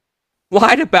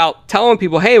lied about telling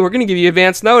people, hey, we're going to give you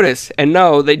advance notice. And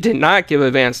no, they did not give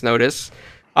advance notice.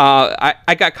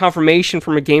 I got confirmation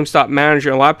from a GameStop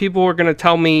manager. A lot of people were going to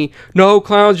tell me, no,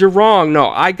 Clowns, you're wrong. No,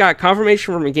 I got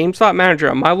confirmation from a GameStop manager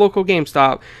at my local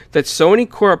GameStop that Sony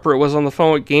Corporate was on the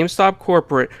phone with GameStop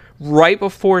Corporate right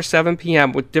before 7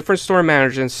 p.m. with different store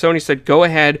managers, and Sony said, go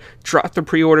ahead, drop the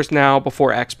pre-orders now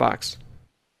before Xbox.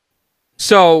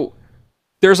 So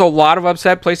there's a lot of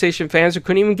upset PlayStation fans who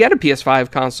couldn't even get a PS5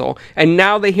 console. And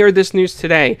now they hear this news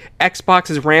today.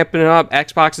 Xbox is ramping up.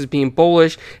 Xbox is being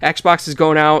bullish. Xbox is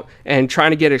going out and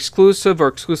trying to get exclusive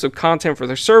content for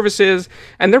their services.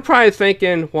 And they're probably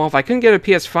thinking, well, if I couldn't get a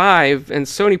PS5 and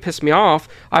Sony pissed me off,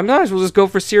 I might as well just go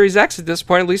for Series X at this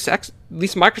point. At least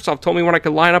Microsoft told me when I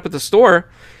could line up at the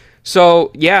store. So,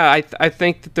 yeah, I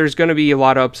think that there's going to be a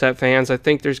lot of upset fans. I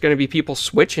think there's going to be people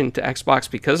switching to Xbox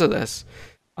because of this.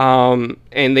 And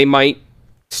they might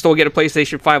still get a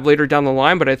PlayStation 5 later down the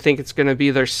line, but I think it's going to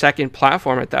be their second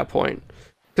platform at that point.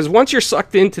 Because once you're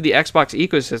sucked into the Xbox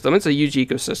ecosystem, it's a huge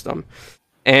ecosystem.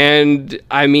 And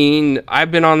I mean,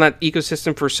 I've been on that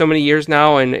ecosystem for so many years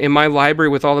now, and in my library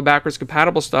with all the backwards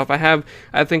compatible stuff, I have,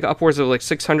 I think, upwards of like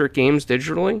 600 games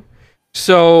digitally.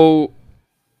 So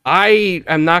I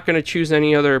am not going to choose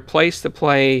any other place to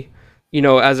play,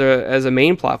 as a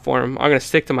main platform. I'm going to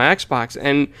stick to my Xbox,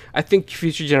 and I think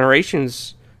future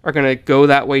generations are going to go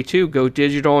that way too, go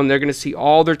digital, and they're going to see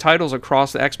all their titles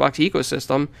across the Xbox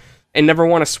ecosystem and never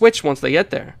want to switch once they get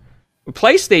there.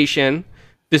 PlayStation,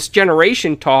 this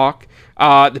generation talk,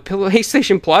 the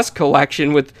PlayStation Plus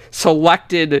collection with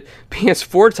selected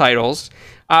PS4 titles.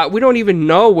 We don't even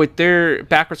know what their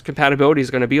backwards compatibility is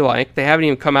going to be like. They haven't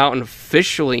even come out and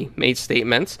officially made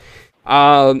statements.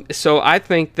 So I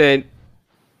think that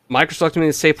Microsoft's going to be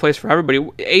a safe place for everybody.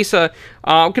 Asa,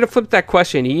 I'm going to flip that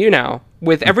question to you now.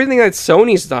 With everything that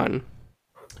Sony's done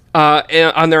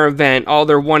on their event, all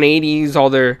their 180s, all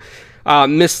their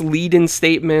misleading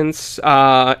statements,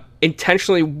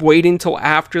 intentionally waiting till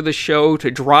after the show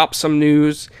to drop some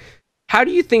news, how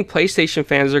do you think PlayStation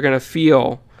fans are going to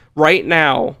feel right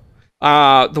now?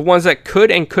 The ones that could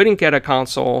and couldn't get a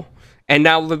console, and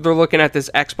now they're looking at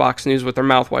this Xbox news with their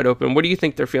mouth wide open. What do you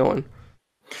think they're feeling?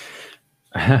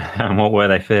 And what were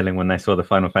they feeling when they saw the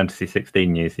Final Fantasy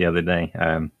 16 news the other day?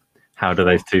 How do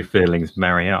those two feelings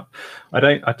marry up? I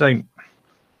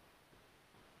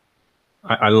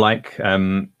like.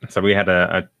 So we had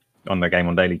on the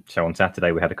GameOn Daily show on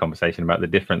Saturday, we had a conversation about the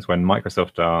difference when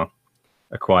Microsoft are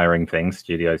acquiring things,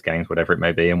 studios, games, whatever it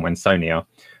may be, and when Sony are.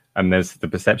 And there's the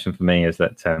perception for me is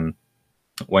that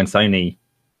when Sony,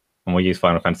 and we'll use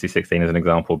Final Fantasy 16 as an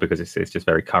example because it's just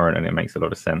very current and it makes a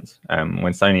lot of sense.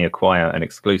 When Sony acquire an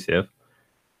exclusive,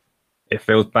 it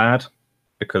feels bad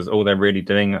because all they're really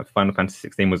doing at Final Fantasy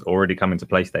 16 was already coming to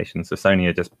PlayStation. So Sony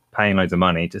are just paying loads of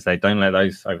money to say, don't let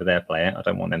those over there play it. I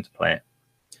don't want them to play it.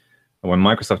 And when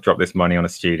Microsoft drop this money on a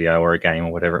studio or a game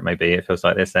or whatever it may be, it feels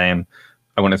like they're saying,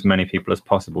 I want as many people as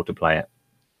possible to play it.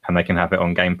 And they can have it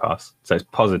on Game Pass. So it's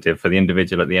positive for the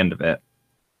individual at the end of it.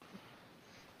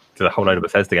 There's a whole load of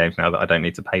Bethesda games now that I don't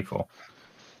need to pay for.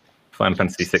 Final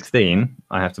Fantasy 16,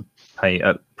 I have to pay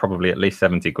probably at least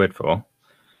 70 quid for.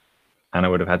 And I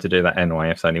would have had to do that anyway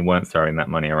if Sony weren't throwing that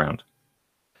money around.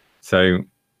 So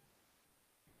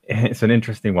it's an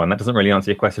interesting one. That doesn't really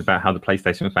answer your question about how the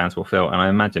PlayStation fans will feel. And I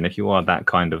imagine if you are that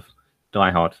kind of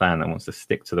diehard fan that wants to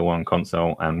stick to the one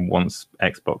console and wants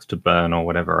Xbox to burn or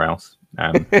whatever else,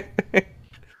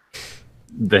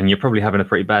 then you're probably having a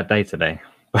pretty bad day today.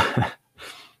 For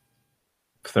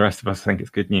the rest of us, I think it's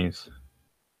good news.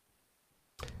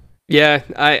 Yeah,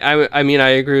 I mean, I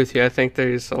agree with you. I think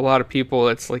there's a lot of people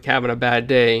that's like having a bad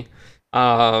day.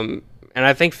 And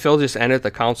I think Phil just ended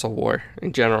the console war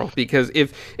in general, because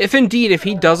if indeed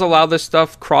he does allow this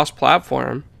stuff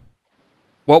cross-platform,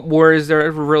 what war is there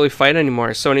ever really fight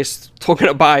anymore? Sony's still going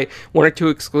to buy one or two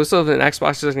exclusives, and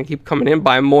Xbox is going to keep coming in,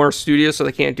 buy more studios so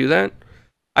they can't do that?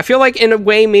 I feel like, in a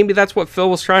way, maybe that's what Phil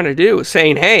was trying to do,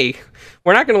 saying, hey,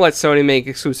 we're not going to let Sony make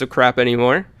exclusive crap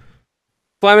anymore.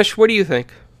 Flemish, what do you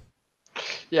think?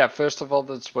 Yeah, first of all,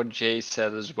 that's what Jay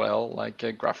said as well.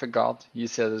 Like Graphic God, he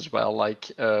said as well.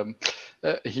 Like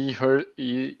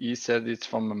he said it's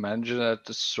from a manager at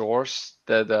the source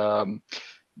that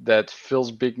that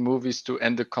Phil's big movies to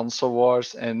end the console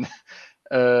wars, and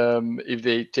if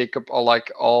they take up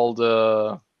all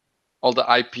the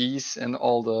IPs and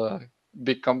all the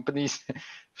big companies,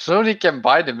 Sony can't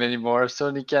buy them anymore.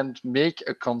 Sony can't make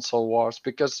a console wars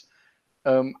because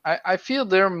I feel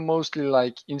they're mostly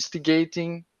like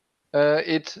instigating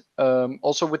it,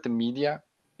 also with the media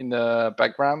in the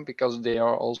background, because they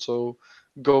are also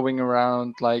going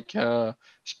around like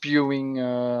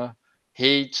spewing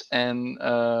hate and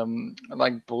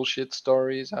like bullshit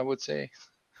stories, I would say,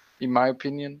 in my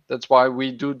opinion. That's why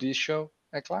we do this show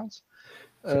at Clowns.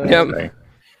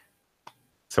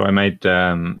 So I made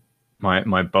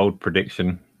my bold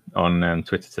prediction on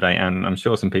Twitter today, and I'm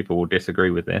sure some people will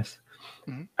disagree with this.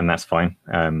 Mm-hmm. And that's fine.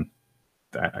 Going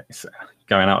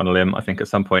out on a limb, I think at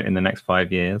some point in the next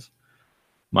 5 years,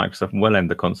 Microsoft will end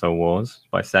the console wars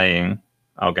by saying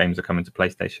our games are coming to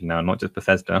PlayStation now, not just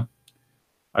Bethesda.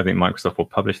 I think Microsoft will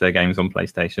publish their games on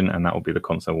PlayStation, and that will be the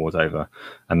console wars over.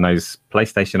 And those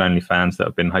PlayStation-only fans that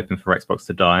have been hoping for Xbox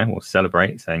to die will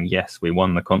celebrate, saying, yes, we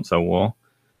won the console war.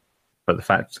 But the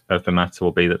fact of the matter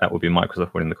will be that will be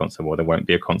Microsoft winning the console war. There won't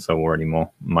be a console war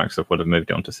anymore. Microsoft will have moved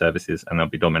it onto services, and they'll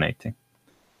be dominating.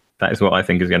 That is what I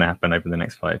think is going to happen over the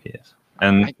next 5 years.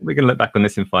 And we can look back on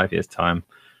this in 5 years' time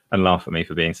and laugh at me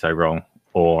for being so wrong.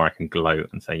 Or I can gloat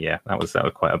and say, yeah, that was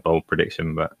quite a bold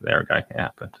prediction, but there we go, it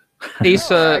happened. No,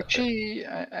 Asa,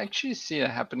 I actually see it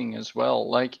happening as well.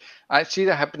 Like I see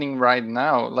that happening right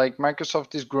now. Like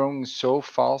Microsoft is growing so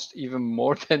fast, even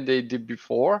more than they did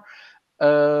before.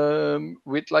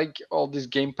 With like all this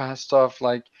Game Pass stuff,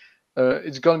 like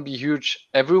it's gonna be huge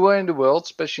everywhere in the world,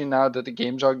 especially now that the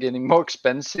games are getting more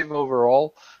expensive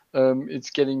overall. It's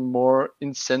getting more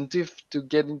incentive to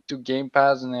get into Game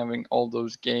Pass and having all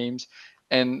those games.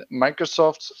 And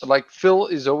Microsoft, like Phil,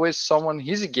 is always someone.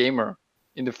 He's a gamer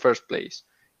in the first place.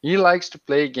 He likes to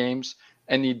play games,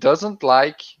 and he doesn't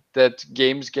like that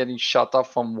games getting shut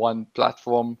off from one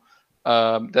platform.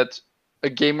 That a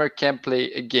gamer can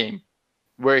play a game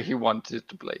where he wants it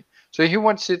to play. So he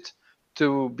wants it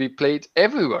to be played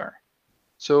everywhere.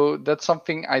 So that's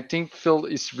something I think Phil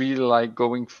is really like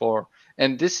going for.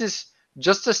 And this is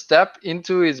just a step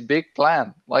into his big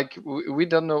plan. Like we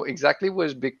don't know exactly what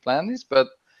his big plan is, but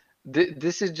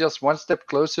this is just one step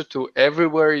closer to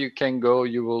everywhere you can go,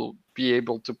 you will be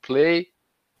able to play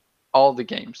all the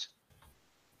games.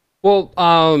 well,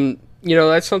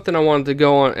 that's something I wanted to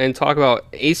go on and talk about.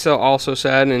 Asa also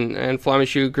said, and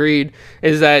Flemish, you agreed,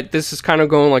 is that this is kind of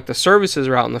going like the services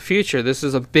route in the future. This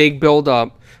is a big build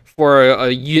up for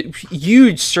a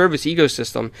huge service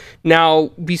ecosystem.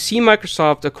 Now we see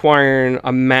Microsoft acquiring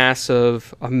a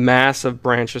massive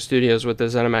branch of studios with the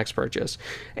Zenimax purchase.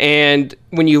 And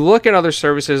when you look at other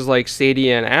services like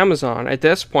Stadia and Amazon, at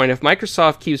this point, if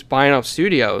Microsoft keeps buying up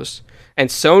studios and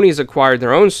Sony's acquired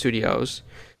their own studios,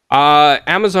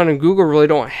 Amazon and Google really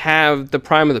don't have the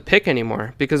prime of the pick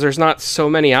anymore because there's not so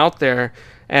many out there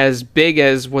as big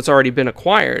as what's already been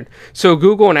acquired. So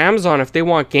Google and Amazon, if they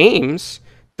want games,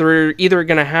 they're either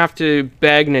going to have to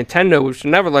beg Nintendo, which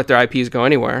will never let their IPs go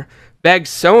anywhere, beg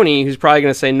Sony, who's probably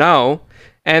going to say no,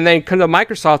 and then come to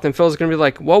Microsoft, and Phil's going to be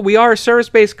like, well, we are a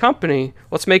service-based company.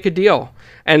 Let's make a deal.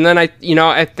 And then I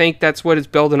think that's what it's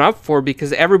building up for,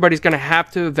 because everybody's going to have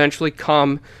to eventually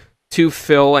come to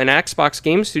Phil and Xbox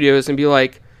Game Studios and be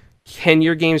like, can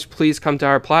your games please come to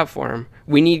our platform?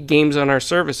 We need games on our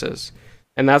services.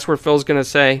 And that's where Phil's going to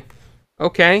say,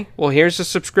 okay, well, here's a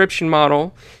subscription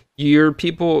model. Your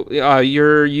people,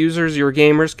 your users, your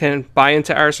gamers can buy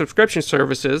into our subscription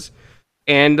services,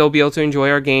 and they'll be able to enjoy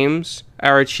our games,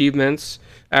 our achievements,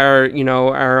 our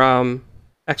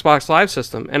Xbox Live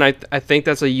system. And I think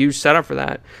that's a huge setup for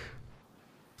that.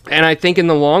 And I think in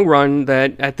the long run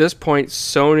that at this point,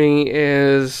 Sony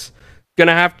is going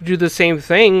to have to do the same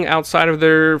thing outside of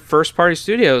their first-party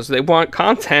studios. They want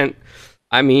content.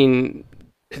 I mean,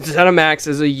 Zenimax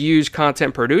is a huge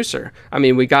content producer. I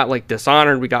mean, we got like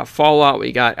Dishonored, we got Fallout,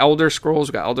 we got Elder Scrolls,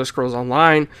 we got Elder Scrolls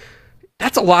Online.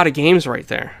 That's a lot of games right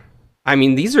there. I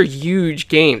mean, these are huge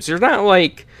games. They're not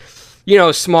like,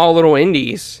 small little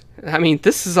indies. I mean,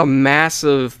 this is a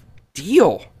massive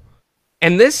deal.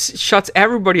 And this shuts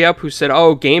everybody up who said,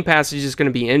 oh, Game Pass is just going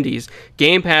to be indies.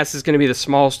 Game Pass is going to be the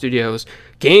small studios.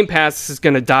 Game Pass is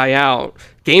going to die out.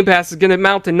 Game Pass is going to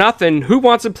amount to nothing. Who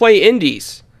wants to play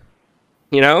indies?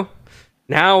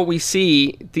 Now we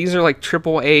see these are like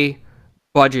AAA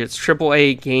budgets,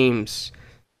 AAA games.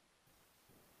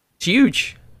 It's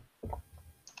huge.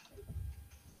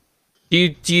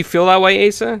 Do you feel that way,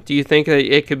 Asa? Do you think that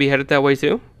it could be headed that way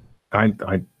too?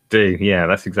 I do. Yeah,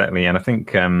 that's exactly. And I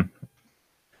think,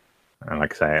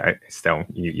 like I say,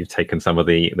 you've taken some of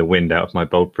the wind out of my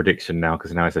bold prediction now,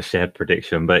 because now it's a shared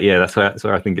prediction. But yeah, that's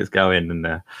where I think it's going,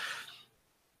 and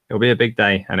it'll be a big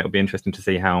day, and it'll be interesting to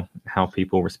see how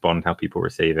people respond, how people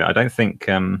receive it. I don't think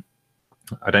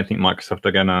Microsoft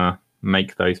are gonna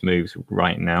make those moves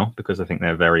right now, because I think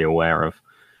they're very aware of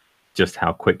just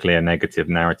how quickly a negative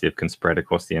narrative can spread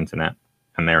across the internet,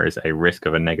 and there is a risk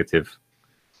of a negative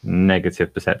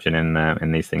perception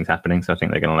in these things happening. So I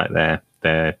think they're going to let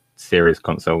their serious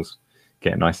consoles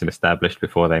get nice and established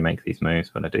before they make these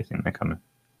moves. But I do think they're coming.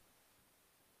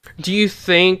 Do you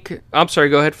think? I'm sorry.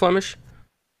 Go ahead, Flemish.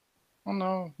 Oh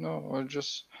no, I'll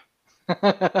just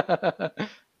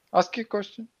ask you a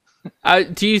question.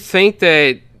 Do you think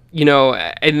that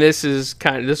and this is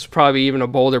probably even a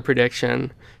bolder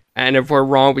prediction, and if we're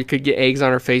wrong, we could get eggs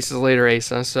on our faces later,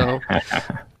 Asa. So,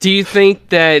 do you think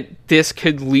that this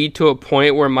could lead to a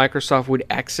point where Microsoft would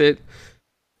exit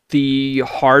the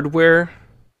hardware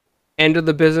end of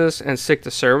the business and stick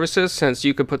to services, since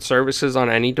you could put services on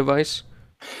any device?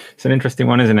 It's an interesting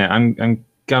one, isn't it? I'm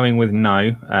going with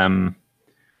no,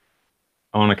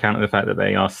 on account of the fact that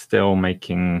they are still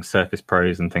making Surface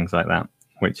Pros and things like that,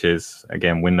 which is,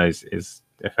 again, Windows is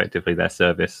effectively their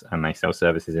service, and they sell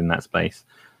services in that space.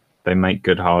 They make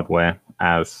good hardware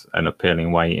as an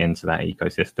appealing way into that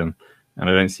ecosystem. And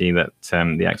I don't see that the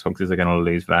Xboxes are going to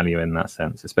lose value in that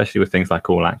sense, especially with things like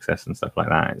All Access and stuff like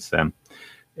that. It's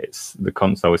it's the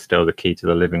console is still the key to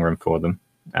the living room for them.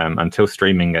 Until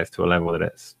streaming gets to a level that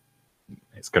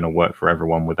it's going to work for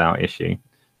everyone without issue,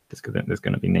 there's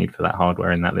going to be need for that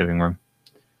hardware in that living room.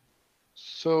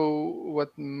 So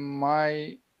what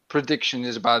my prediction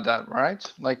is about that, right?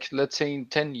 Like, let's say in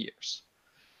 10 years,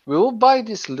 we will buy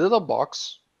this little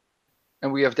box,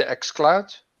 and we have the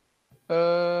xCloud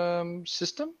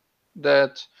system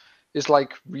that is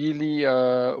like really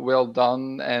well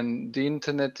done, and the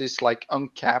internet is like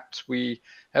uncapped. We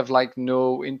have like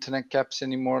no internet caps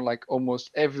anymore, like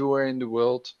almost everywhere in the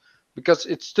world, because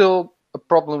it's still a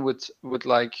problem with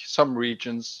like some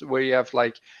regions where you have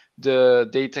like the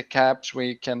data caps where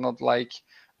you cannot like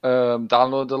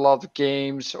download a lot of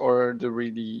games, or they're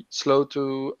really slow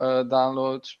to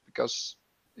download because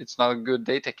it's not a good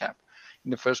data cap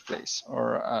in the first place.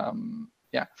 Or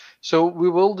yeah, so we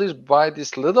will just buy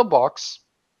this little box,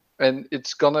 and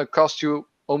it's gonna cost you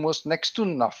almost next to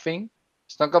nothing.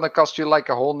 It's not gonna cost you like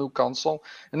a whole new console,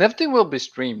 and everything will be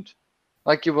streamed.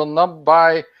 Like, you will not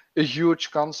buy a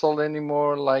huge console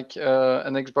anymore, like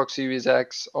an Xbox Series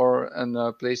X or an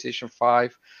PlayStation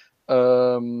 5.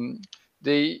 Um,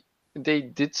 they they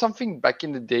did something back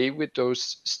in the day with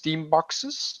those Steam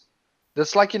boxes.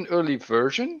 That's like an early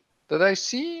version that I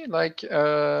see, like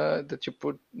that you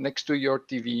put next to your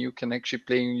TV. You can actually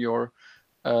play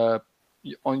uh,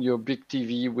 on your big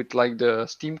TV with like the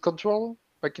Steam controller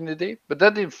back in the day, but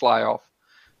that didn't fly off.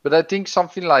 But I think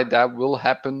something like that will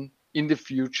happen in the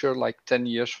future, like 10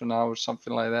 years from now or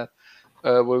something like that,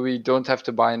 where we don't have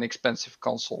to buy an expensive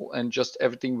console and just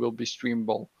everything will be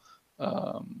streamable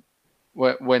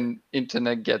when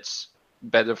internet gets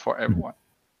better for everyone.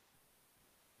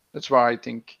 That's where I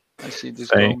think I see this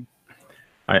going.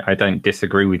 I don't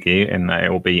disagree with you in that it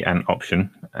will be an option,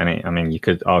 and I mean, you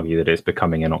could argue that it's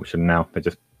becoming an option now. They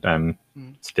just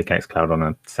stick xCloud on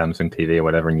a Samsung TV or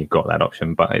whatever, and you've got that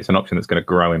option. But it's an option that's going to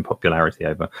grow in popularity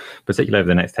particularly over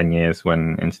the next 10 years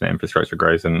when internet infrastructure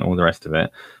grows and all the rest of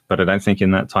it. But I don't think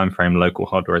in that time frame local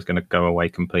hardware is going to go away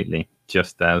completely.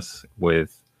 Just as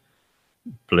with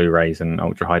Blu-rays and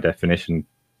ultra high definition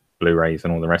Blu-rays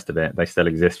and all the rest of it, they still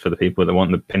exist for the people that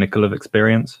want the pinnacle of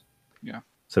experience. Yeah.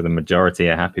 So the majority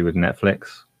are happy with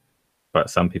Netflix, but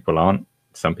some people aren't.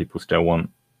 Some people still want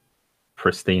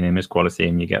pristine image quality,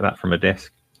 and you get that from a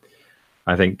disc.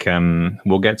 I think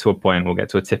we'll get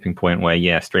to a tipping point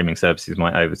where, streaming services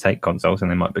might overtake consoles and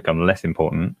they might become less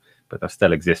important, but they'll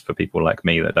still exist for people like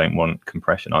me that don't want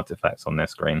compression artifacts on their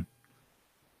screen.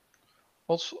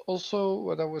 Also,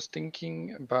 what I was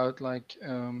thinking about, like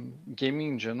gaming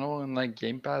in general and like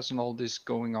Game Pass and all this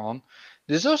going on,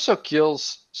 this also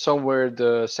kills somewhere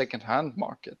the second-hand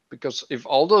market, because if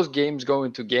all those games go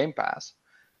into Game Pass,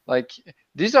 like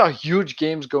these are huge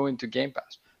games going to Game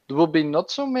Pass, there will be not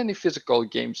so many physical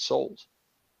games sold.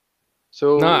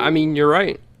 So No, I mean, you're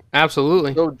right.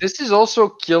 Absolutely. So this is also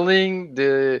killing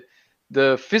the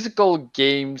physical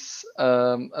games.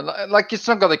 Like, it's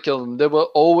not gonna kill them. They will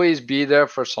always be there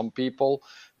for some people,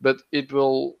 but it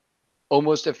will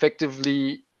almost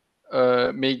effectively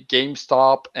make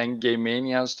GameStop and Game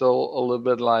Mania still a little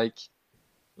bit like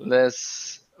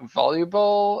less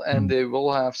valuable, and they will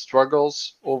have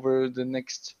struggles over the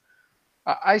next.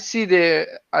 I see they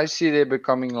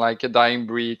becoming like a dying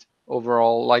breed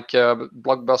overall, like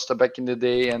Blockbuster back in the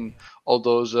day, and all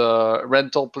those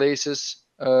rental places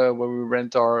where we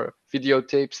rent our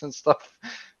videotapes and stuff.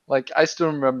 Like, I still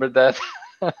remember that.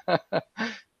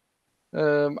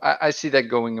 I see that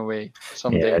going away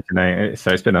someday. Yeah,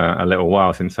 so it's been a little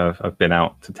while since I've been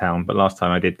out to town, but last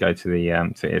time I did go to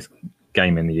the to its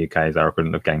game in the UK, as our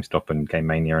equivalent of GameStop and Game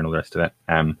Mania and all the rest of it.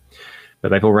 But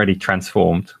they've already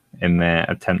transformed in their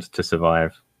attempts to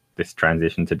survive this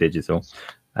transition to digital.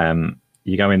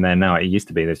 You go in there now, it used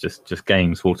to be there's just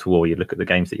games wall to wall. You look at the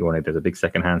games that you wanted. There's a big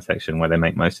secondhand section where they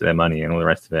make most of their money and all the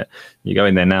rest of it. You go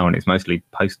in there now and it's mostly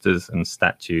posters and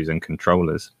statues and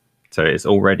controllers. So it's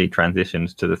already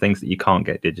transitioned to the things that you can't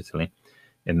get digitally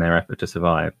in their effort to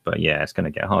survive. But yeah, it's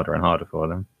going to get harder and harder for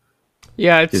them.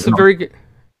 Yeah, it's a very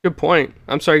good point.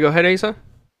 I'm sorry, go ahead, Asa.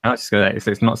 I was just gonna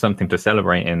say, it's not something to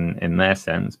celebrate in their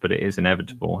sense, but it is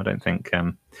inevitable. I don't think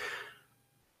there's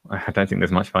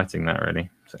much fighting that, really.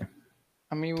 So,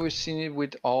 I mean, we've seen it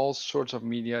with all sorts of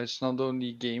media. It's not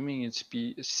only gaming; it's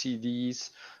CDs.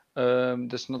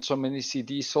 There's not so many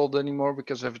CDs sold anymore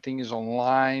because everything is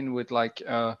online, with like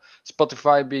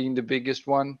Spotify being the biggest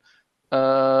one.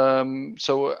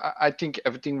 So I think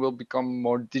everything will become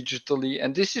more digitally,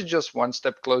 and this is just one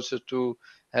step closer to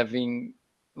having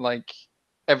like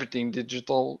everything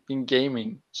digital in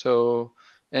gaming. So,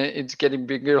 and it's getting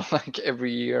bigger like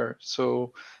every year.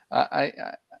 So I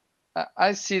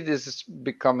I see this as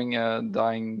becoming a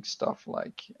dying stuff,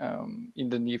 like in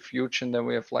the near future. And then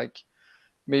we have like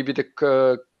maybe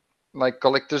the like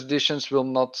collector's editions will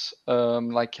not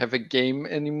like have a game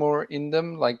anymore in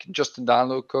them, like just a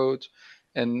download code,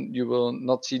 and you will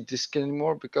not see disc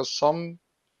anymore because some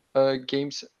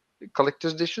games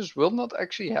collector's editions will not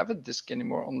actually have a disc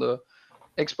anymore on the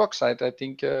Xbox side. I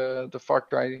think the Far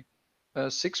Cry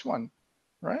 6 one,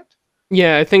 right?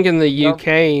 Yeah, I think in the No. UK,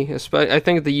 I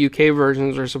think the UK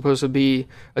versions are supposed to be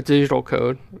a digital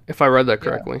code, if I read that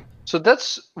correctly. So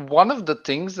that's one of the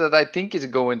things that I think is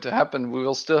going to happen. We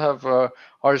will still have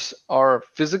our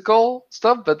physical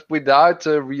stuff, but without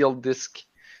a real disc.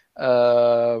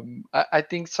 I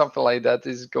think something like that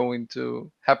is going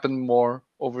to happen more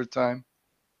over time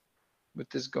with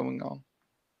this going on.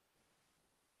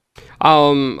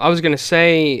 I was gonna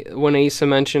say when Asa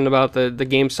mentioned about the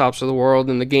GameStops of the world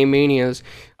and the Game Manias,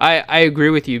 I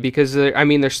agree with you because I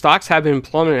mean their stocks have been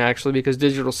plummeting actually because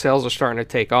digital sales are starting to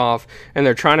take off and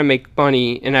they're trying to make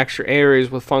money in extra areas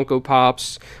with Funko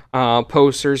Pops,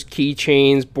 posters,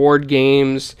 keychains, board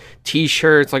games,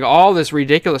 T-shirts, like all this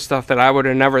ridiculous stuff that I would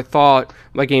have never thought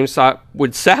my GameStop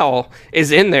would sell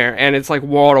is in there, and it's like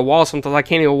wall to wall. Sometimes I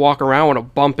can't even walk around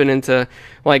without bumping into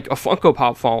like a Funko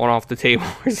Pop falling off the table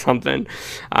or something.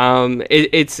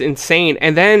 It's insane.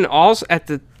 And then also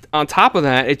on top of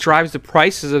that, it drives the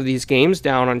prices of these games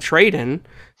down on trade-in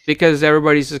because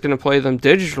everybody's just going to play them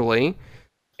digitally.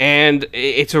 And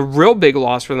it's a real big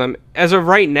loss for them. As of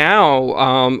right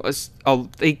now,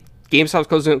 GameStop's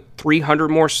closing 300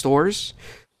 more stores.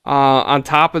 On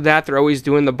top of that, they're always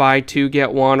doing the buy two,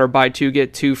 get one, or buy two,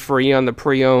 get two free on the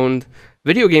pre-owned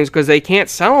video games because they can't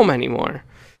sell them anymore.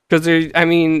 Because,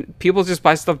 people just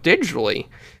buy stuff digitally.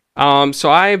 So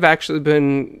I've actually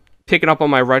been picking up on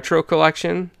my retro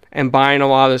collection and buying a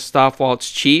lot of this stuff while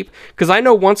it's cheap. Because I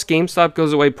know once GameStop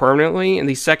goes away permanently and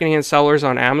these secondhand sellers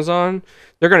on Amazon,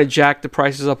 they're going to jack the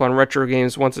prices up on retro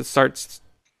games once it starts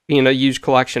being a huge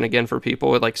collection again for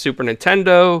people with like Super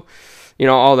Nintendo,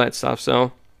 all that stuff.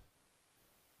 So,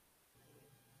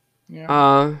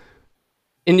 yeah.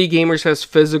 Indie Gamer says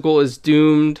physical is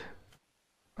doomed.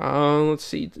 Let's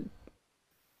see.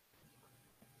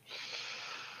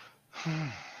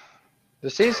 They're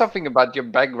saying something about your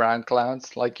background,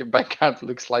 Clowns. Like your background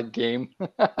looks like game.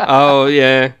 Oh,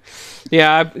 yeah.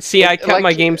 Yeah, see, I kept like,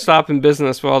 my GameStop in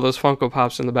business with all those Funko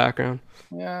Pops in the background.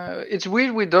 Yeah, it's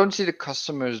weird we don't see the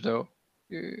customers, though.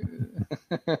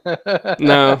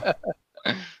 No.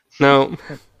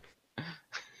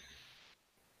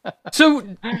 So,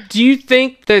 do you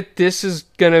think that this is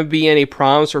going to be any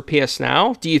problems for PS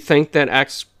Now? Do you think that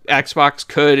Xbox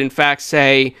could, in fact,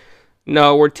 say,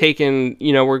 no, we're going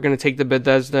to take the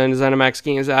Bethesda and Zenimax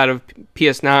games out of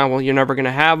PS Now. Well, you're never going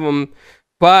to have them,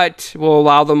 but we'll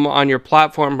allow them on your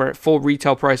platform at full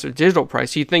retail price or digital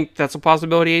price. Do you think that's a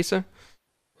possibility, Asa?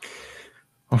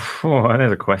 Oh,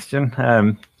 there's a question.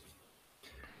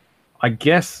 I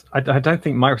guess I don't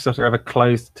think Microsoft are ever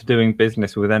closed to doing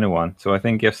business with anyone. So I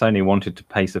think if Sony wanted to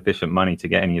pay sufficient money to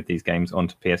get any of these games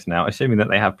onto PS Now, assuming that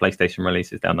they have PlayStation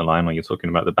releases down the line, or you're talking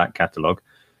about the back catalogue,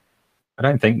 I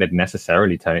don't think they'd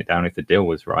necessarily turn it down if the deal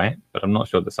was right, but I'm not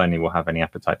sure that Sony will have any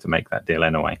appetite to make that deal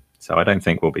anyway. So I don't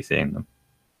think we'll be seeing them.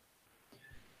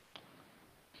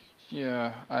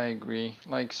 Yeah, I agree.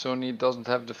 Like Sony doesn't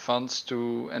have the funds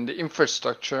and the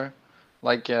infrastructure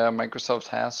like Microsoft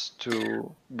has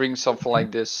to bring something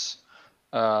like this.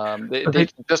 They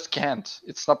just can't.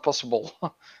 It's not possible.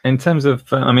 In terms of,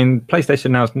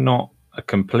 PlayStation Now is not a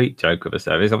complete joke of a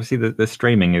service. Obviously, the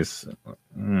streaming is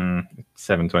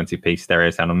 720p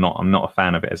stereo sound. I'm not a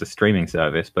fan of it as a streaming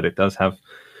service, but it does have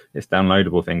its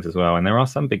downloadable things as well. And there are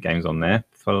some big games on there.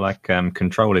 For like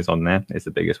Control is on there. It's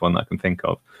the biggest one that I can think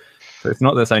of. So it's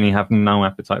not that Sony have no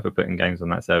appetite for putting games on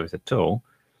that service at all.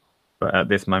 But at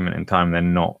this moment in time, they're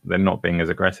not being as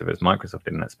aggressive as Microsoft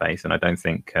in that space. And I don't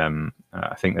think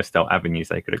I think there's still avenues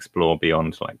they could explore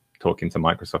beyond like talking to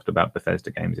Microsoft about Bethesda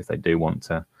games if they do want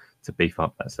to beef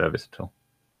up that service at all.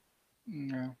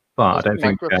 Yeah. But I don't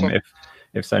think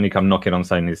if Sony come knocking on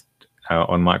Sony's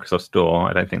on Microsoft's door,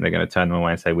 I don't think they're going to turn them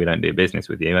away and say we don't do business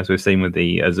with you. As we've seen with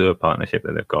the Azure partnership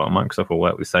that they've got, Microsoft will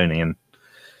work with Sony, and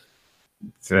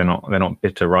so they're not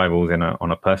bitter rivals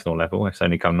on a personal level. If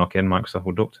Sony come knocking, Microsoft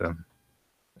will talk to them.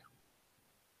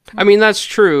 I mean, that's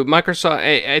true. Microsoft,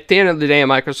 at the end of the day,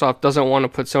 Microsoft doesn't want to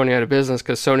put Sony out of business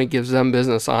because Sony gives them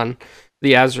business on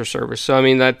the Azure service. So, I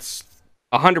mean, that's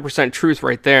 100% truth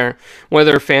right there,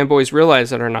 whether fanboys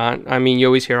realize it or not. I mean, you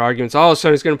always hear arguments, oh,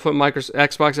 Sony's going to put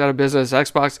Xbox out of business,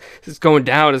 Xbox is going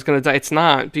down, it's going to die. It's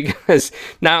not, because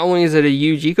not only is it a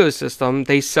huge ecosystem,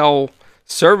 they sell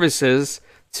services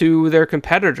to their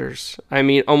competitors. I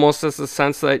mean, almost as the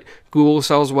sense that Google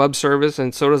sells web service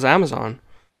and so does Amazon.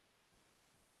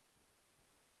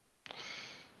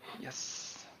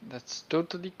 Yes, that's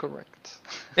totally correct.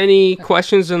 Any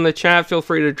questions in the chat? Feel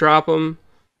free to drop them.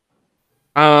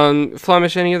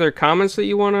 Flemish, any other comments that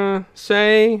you want to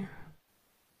say?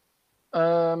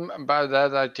 About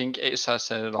that, I think Asa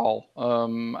said it all.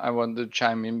 I wanted to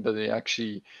chime in, but he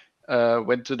actually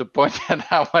went to the point that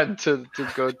I want to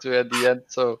go to at the end.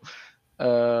 So,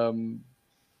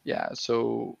 yeah,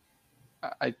 so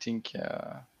I think,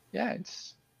 yeah,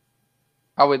 it's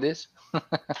how it is.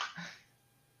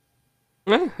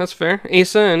 Yeah, that's fair.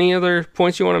 Asa, any other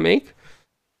points you want to make?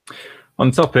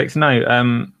 On topics,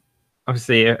 no.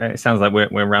 Obviously, it sounds like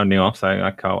we're rounding off, so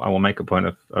I will make a point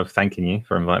of thanking you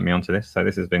for inviting me onto this. So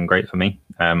this has been great for me.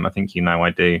 I think I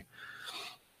do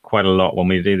quite a lot when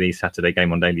we do these Saturday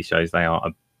GameOn Daily shows. They are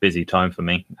a busy time for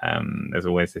me. There's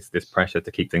always this pressure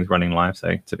to keep things running live.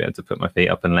 So to be able to put my feet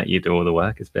up and let you do all the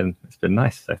work, it's been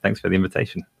nice. So thanks for the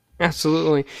invitation.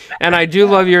 Absolutely. And I do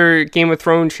love your Game of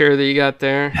Thrones chair that you got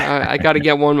there. I got to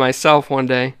get one myself one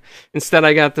day. Instead,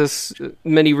 I got this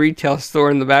mini retail store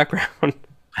in the background.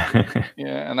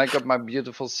 Yeah, and I got my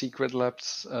beautiful Secret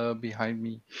Labs behind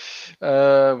me,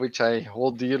 which I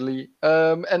hold dearly.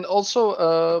 And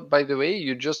also, by the way,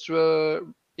 you just, Asa,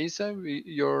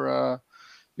 your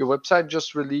website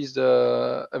just released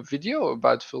a video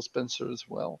about Phil Spencer as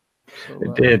well. So,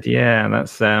 it did, yeah.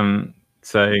 That's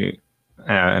so.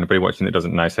 Anybody watching that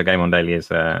doesn't know, so GameOn Daily is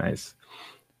it's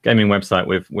gaming website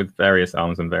with various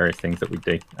arms and various things that we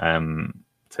do.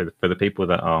 So for the people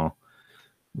that are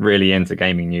really into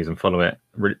gaming news and follow it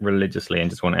religiously and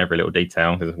just want every little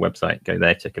detail, there's a website. Go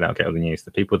there, check it out, get all the news.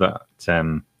 The people that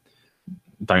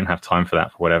don't have time for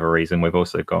that for whatever reason, we've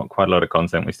also got quite a lot of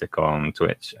content we stick on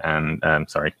Twitch and on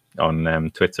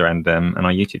Twitter and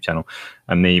our YouTube channel.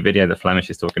 And the video that Flemish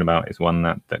is talking about is one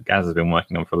that Gaz has been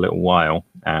working on for a little while.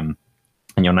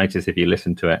 And you'll notice if you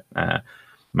listen to it,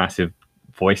 massive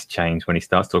voice change when he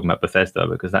starts talking about Bethesda,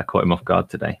 because that caught him off guard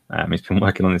today. He's been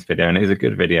working on this video, and it is a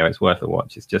good video. It's worth a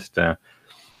watch. It's just a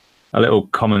little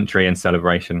commentary and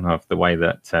celebration of the way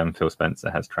that Phil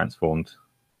Spencer has transformed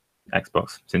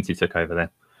Xbox since he took over there.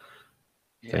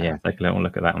 Yeah. So yeah, take a little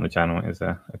look at that on the channel. It is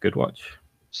a good watch.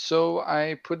 So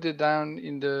I put it down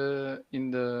in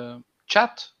the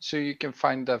chat, so you can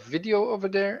find the video over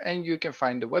there, and you can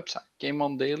find the website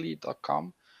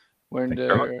gameondaily.com,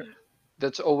 where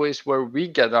that's always where we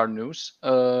get our news.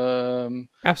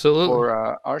 Absolutely.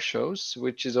 For our shows,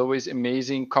 which is always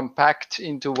amazing, compact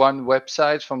into one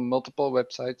website from multiple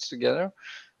websites together,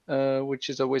 which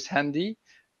is always handy.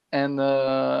 And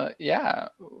yeah,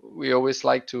 we always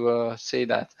like to say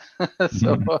that.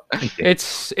 So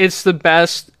it's the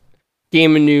best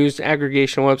gaming news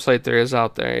aggregation website there is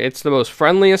out there. It's the most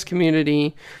friendliest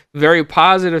community, very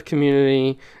positive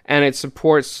community, and it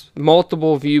supports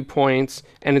multiple viewpoints,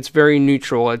 and it's very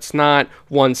neutral. It's not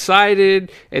one-sided.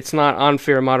 It's not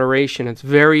unfair moderation. It's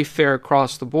very fair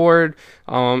across the board,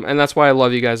 and that's why I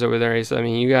love you guys over there, Asa. I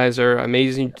mean, you guys are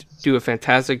amazing, do a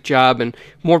fantastic job, and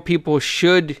more people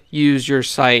should use your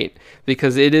site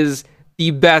because it is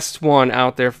the best one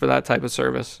out there for that type of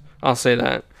service. I'll say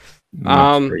that.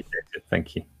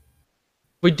 Thank you.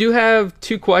 We do have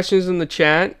 2 questions in the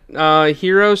chat.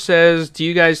 Hero says, do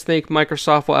you guys think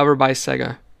Microsoft will ever buy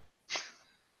Sega?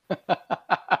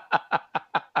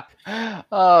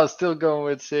 Still going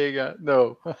with Sega.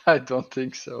 No, I don't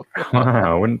think so.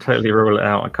 Wow, I wouldn't totally rule it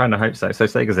out. I kind of hope so. So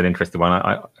Sega's an interesting one.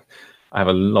 I have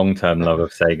a long-term love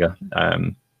of Sega.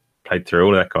 Played through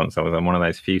all of their consoles. I'm one of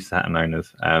those few Saturn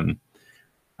owners. And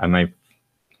they've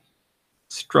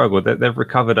struggled. They've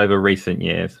recovered over recent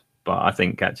years, but I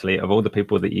think actually of all the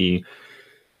people that you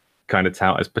kind of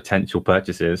tout as potential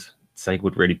purchases, Sega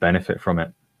would really benefit from it.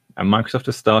 And Microsoft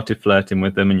has started flirting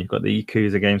with them, and you've got the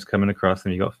Yakuza games coming across,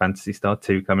 and you've got Phantasy Star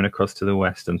 2 coming across to the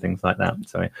West and things like that.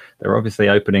 So they're obviously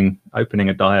opening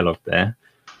a dialogue there.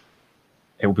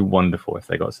 It would be wonderful if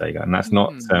they got Sega, and that's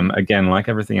not again, like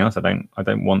everything else. I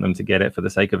don't want them to get it for the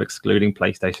sake of excluding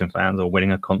PlayStation fans or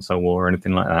winning a console war or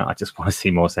anything like that. I just want to see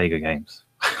more Sega games.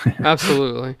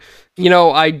 Absolutely. You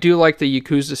know, I do like the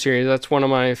Yakuza series. That's one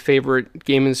of my favorite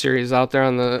gaming series out there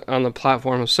on the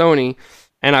platform of Sony,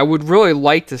 and I would really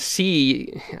like to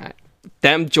see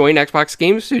them join Xbox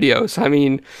Game Studios. I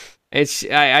mean,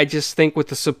 I just think with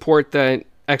the support that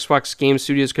Xbox Game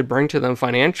Studios could bring to them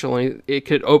financially, it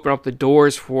could open up the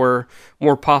doors for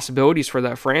more possibilities for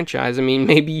that franchise. I mean,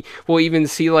 maybe we'll even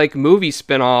see like movie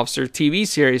spin-offs or TV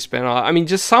series spin-offs. I mean,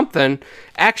 just something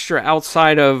extra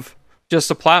outside of just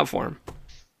a platform.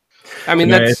 I mean,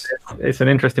 You know, that's it's an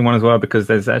interesting one as well because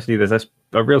there's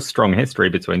a real strong history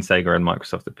between Sega and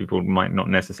Microsoft that people might not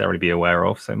necessarily be aware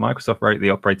of. So Microsoft wrote the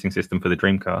operating system for the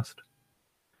Dreamcast,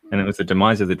 and it was the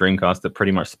demise of the Dreamcast that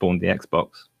pretty much spawned the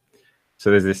Xbox.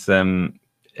 So there's this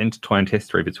intertwined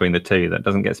history between the two that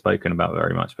doesn't get spoken about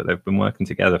very much, but they've been working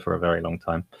together for a very long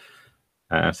time.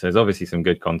 So there's obviously some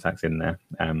good contacts in there.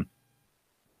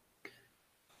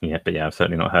 Yeah, but yeah, I've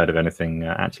certainly not heard of anything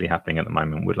actually happening at the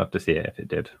moment. Would love to see it if it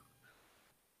did.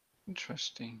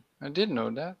 Interesting. I didn't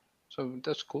know that, so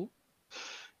that's cool.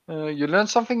 You learn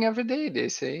something every day, they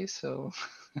say. So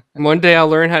one day I'll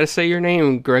learn how to say your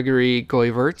name, Gregory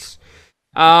Goiverts.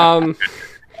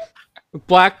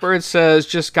 Blackbird says,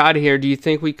 just got here. Do you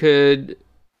think we could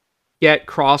get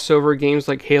crossover games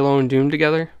like Halo and Doom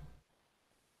together?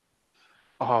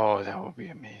 oh, that would be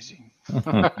amazing.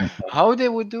 How they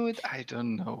would do it, I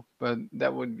don't know, but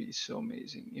that would be so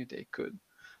amazing if they could.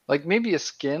 Like maybe a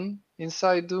skin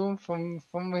inside Doom from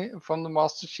the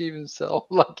Master Chief himself,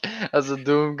 like as a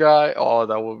Doom guy. Oh,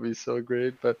 that would be so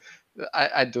great. But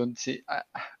I don't see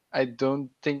I don't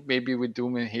think maybe with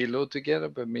Doom and Halo together,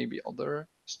 but maybe other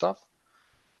stuff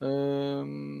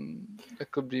that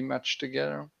could be matched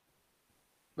together.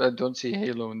 But I don't see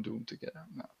Halo and Doom together.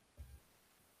 No.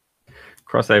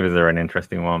 Crossovers are an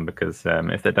interesting one because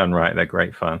if they're done right, they're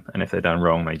great fun, and if they're done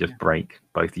wrong, they just break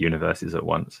both universes at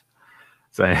once.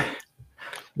 So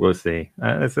we'll see.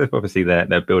 Obviously,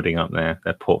 they're building up their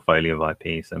portfolio of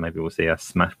IP, so maybe we'll see a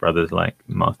Smash Brothers like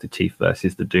Master Chief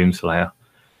versus the Doomslayer.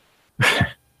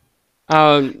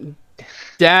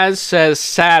 Daz says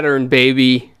Saturn,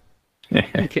 baby.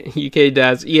 UK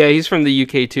Daz. Yeah, he's from the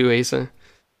UK too, Asa.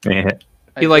 Yeah.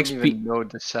 I don't even know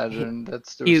the Saturn.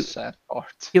 That's the sad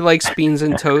part. He likes beans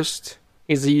and toast.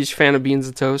 He's a huge fan of beans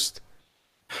and toast.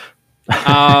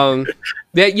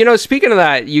 Yeah, speaking of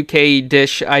that UK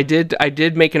dish, I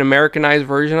did make an Americanized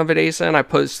version of it, Asa, and I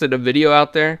posted a video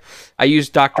out there. I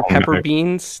used Dr. Pepper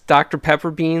beans. Dr.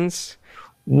 Pepper beans.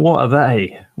 What are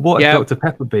they? What are Dr.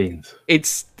 Pepper beans?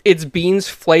 It's beans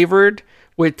flavored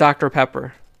with Dr.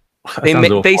 Pepper. They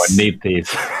need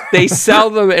these. They sell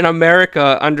them in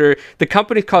America under the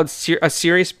company called a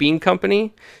Serious Bean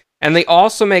Company, and they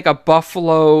also make a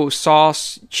buffalo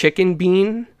sauce chicken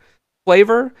bean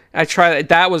flavor. I tried that.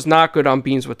 That was not good on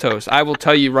beans with toast. I will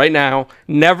tell you right now,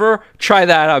 never try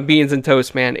that on beans and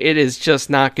toast, man. It is just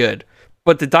not good.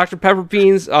 But the Dr. Pepper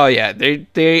beans, oh yeah,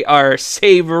 they are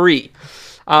savory.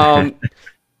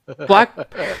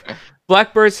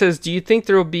 Blackbird says, do you think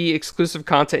there will be exclusive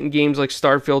content in games like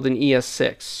Starfield and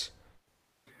ES6?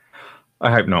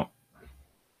 I hope not.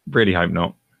 Really hope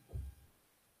not.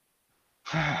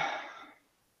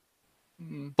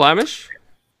 Blamish?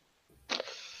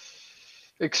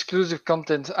 Exclusive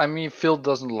content. I mean, Phil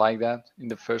doesn't like that in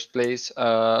the first place.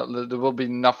 There will be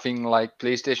nothing like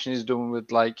PlayStation is doing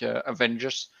with like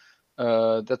Avengers.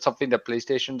 That's something that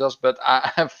PlayStation does, but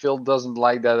Phil doesn't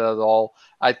like that at all.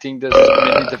 I think there's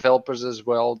many developers as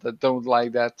well that don't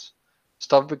like that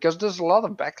stuff because there's a lot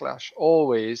of backlash.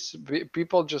 Always,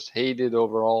 people just hate it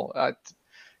overall.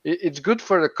 It's good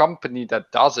for the company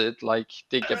that does it, like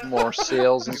they get more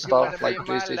sales and stuff, like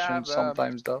PlayStation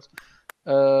sometimes does.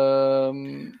 We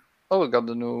got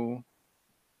the new.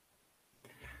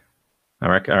 I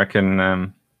reckon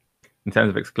in terms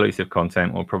of exclusive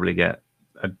content, we'll probably get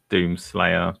a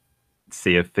Doomslayer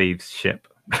Sea of Thieves ship.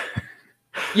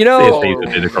 You know, Sea of Thieves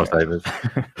will do the crossovers.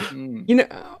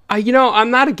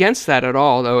 I'm not against that at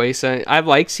all, though, Asa. I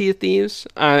like Sea of Thieves.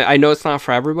 I know it's not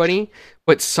for everybody,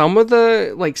 but some of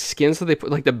the like skins that they put,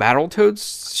 like the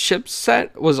Battletoads ship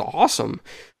set, was awesome.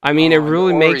 I mean, it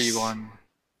really makes. One.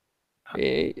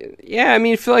 Yeah, I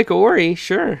mean, if you like Ori,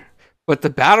 sure. But the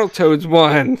Battletoads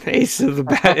one, Ace of the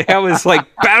that was like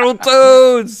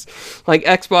Battletoads, like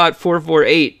Xbot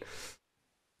 448.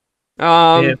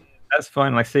 Yeah, that's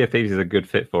fine. Like Sea of Thieves is a good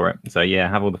fit for it. So yeah,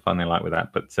 have all the fun they like with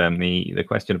that. But the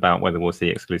question about whether we'll see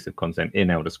exclusive content in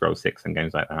Elder Scrolls 6 and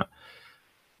games like that,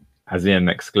 as in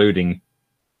excluding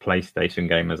PlayStation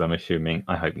gamers, I'm assuming.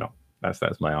 I hope not.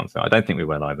 That's my answer. I don't think we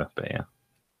will either. But yeah.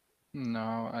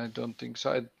 No, I don't think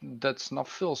so. That's not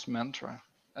Phil's mantra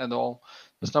at all.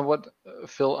 That's not what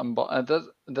Phil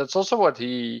that's also what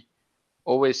he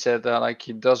always said, that like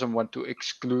he doesn't want to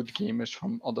exclude gamers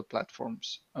from other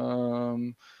platforms.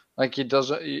 Like he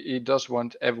does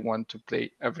want everyone to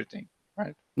play everything,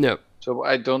 right? No. So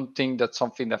I don't think that's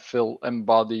something that Phil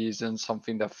embodies and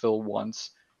something that Phil wants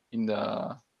in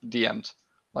the end.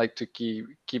 Like to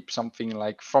keep something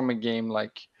like from a game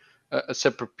like a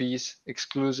separate piece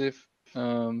exclusive.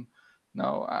 No,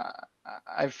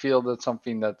 I feel that's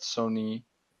something that Sony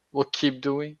will keep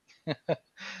doing.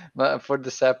 But for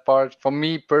the sad part, for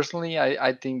me personally,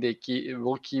 I think they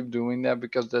will keep doing that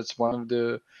because that's one of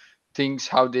the things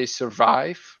how they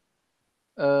survive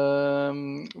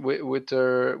with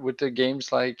their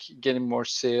games, like getting more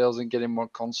sales and getting more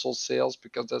console sales,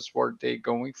 because that's what they're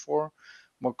going for,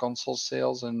 more console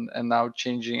sales, and now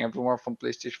changing everyone from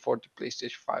PlayStation 4 to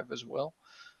PlayStation 5 as well.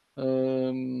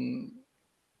 um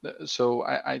so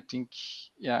I think,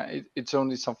 yeah, it's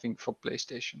only something for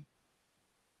PlayStation.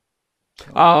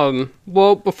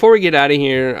 Well, before we get out of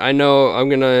here, I know I'm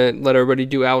gonna let everybody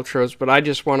do outros, but I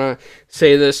just want to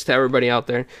say this to everybody out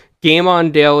there: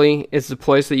 GameOn Daily is the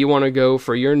place that you want to go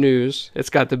for your news.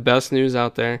 It's got the best news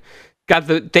out there.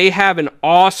 They have an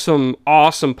awesome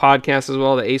podcast as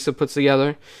well that Asa puts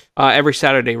together every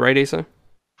Saturday, right, Asa?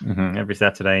 Every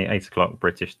Saturday, 8 o'clock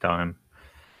British time.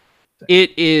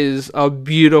 It is a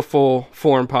beautiful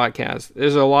foreign podcast.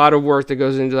 There's a lot of work that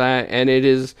goes into that, and it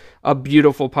is a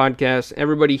beautiful podcast.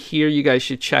 Everybody here, you guys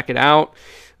should check it out.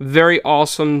 Very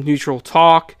awesome, neutral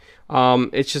talk.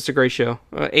 It's just a great show.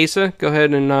 Asa, go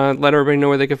ahead and let everybody know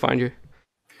where they can find you.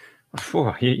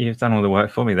 You've done all the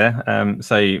work for me there.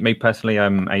 So me personally,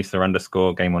 I'm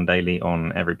Asa_GameOn Daily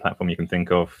on every platform you can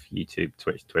think of: YouTube,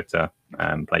 Twitch, Twitter,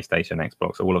 PlayStation,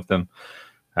 Xbox, all of them.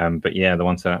 But yeah, the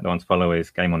one to follow is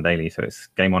GameOn Daily. So it's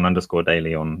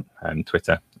GameOn_Daily on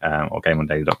Twitter, or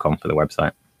GameOnDaily.com for the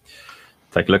website.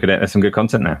 Take a look at it. There's some good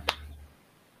content there.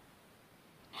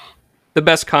 The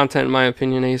best content, in my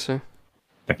opinion, Asa.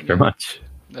 Thank you very much.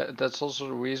 That's also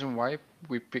the reason why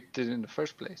we picked it in the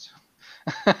first place.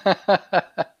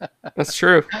 That's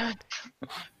true.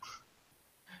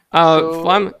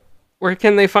 Where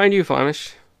can they find you,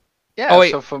 Flemish? Yeah,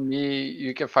 so for me,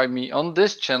 you can find me on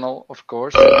this channel, of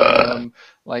course.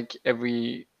 Like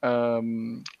every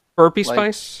Burpee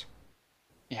Spice.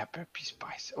 Yeah, Burpee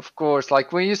Spice, of course.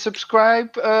 Like when you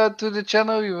subscribe to the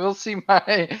channel, you will see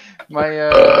my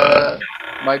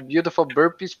beautiful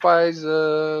Burpee Spice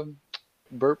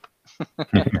burp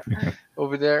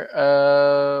over there.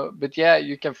 But yeah,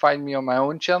 you can find me on my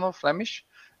own channel, Flemish,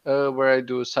 where I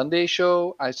do a Sunday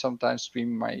show. I sometimes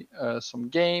stream my some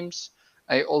games.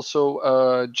 I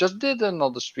also just did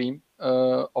another stream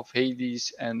of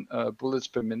Hades and Bullets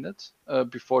Per Minute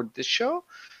before this show,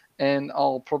 and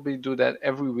I'll probably do that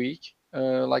every week,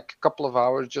 like a couple of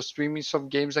hours, just streaming some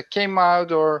games that came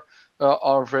out or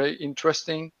are very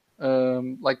interesting.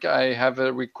 Like I have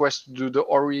a request to do the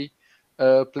Ori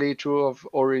playthrough of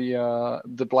Ori,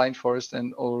 the Blind Forest,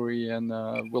 and Ori and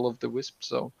Will of the Wisp,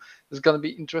 so it's gonna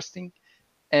be interesting.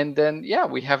 And then yeah,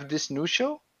 we have this new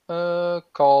show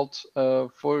called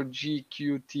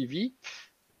 4GQ TV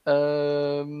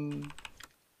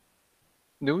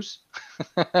news.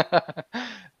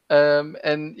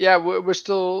 And yeah, we're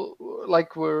still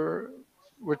like we're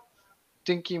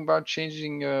thinking about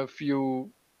changing a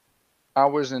few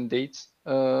hours and dates,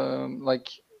 like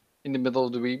in the middle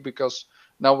of the week, because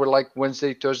now we're like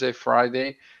Wednesday, Thursday,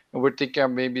 Friday, and we're thinking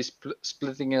of maybe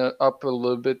splitting it up a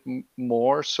little bit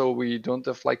more, so we don't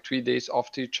have like 3 days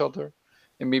after each other,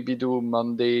 and maybe do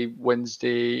Monday,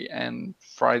 Wednesday, and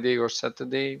Friday or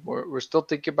Saturday. We're still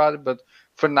thinking about it, but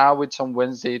for now it's on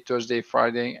Wednesday, Thursday,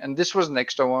 Friday. And this was an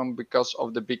extra one because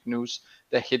of the big news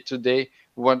that hit today.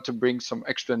 We want to bring some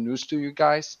extra news to you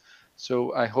guys.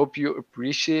 So I hope you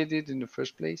appreciate it in the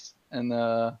first place. And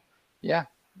yeah,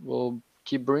 we'll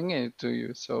keep bringing it to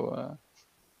you. So,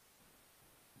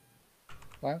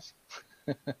 Lars?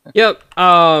 Yep.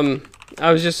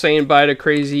 I was just saying bye to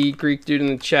Crazy Greek Dude in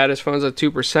the chat. His phone's at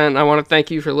 2%. I want to thank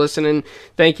you for listening.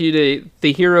 Thank you to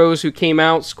the heroes who came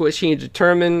out, Squishy and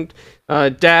Determined,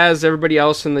 Daz, everybody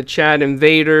else in the chat,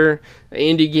 Invader,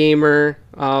 Indie Gamer.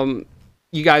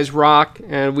 You guys rock,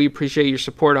 and we appreciate your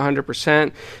support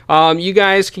 100%. You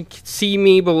guys can see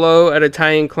me below at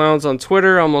Italian Clowns on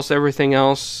Twitter, almost everything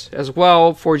else as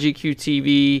well. 4GQ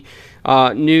TV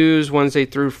news Wednesday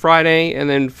through Friday, and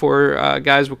then for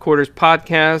Guys with Quarters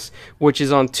podcast, which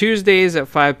is on Tuesdays at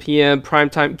 5 p.m.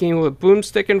 Primetime Game with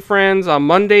Boomstick and Friends on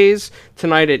Mondays,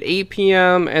 tonight at 8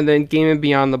 p.m., and then Gaming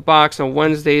Beyond the Box on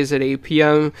Wednesdays at 8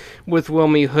 p.m. with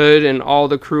Wilmy Hood and all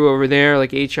the crew over there,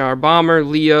 like HR Bomber,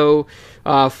 Leo,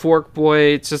 Fork Boy.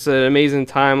 It's just an amazing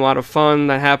time, a lot of fun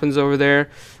that happens over there.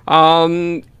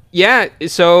 Yeah,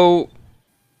 so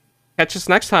catch us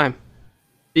next time.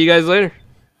 See you guys later.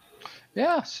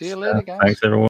 Yeah, see you later, guys. Thanks, everyone.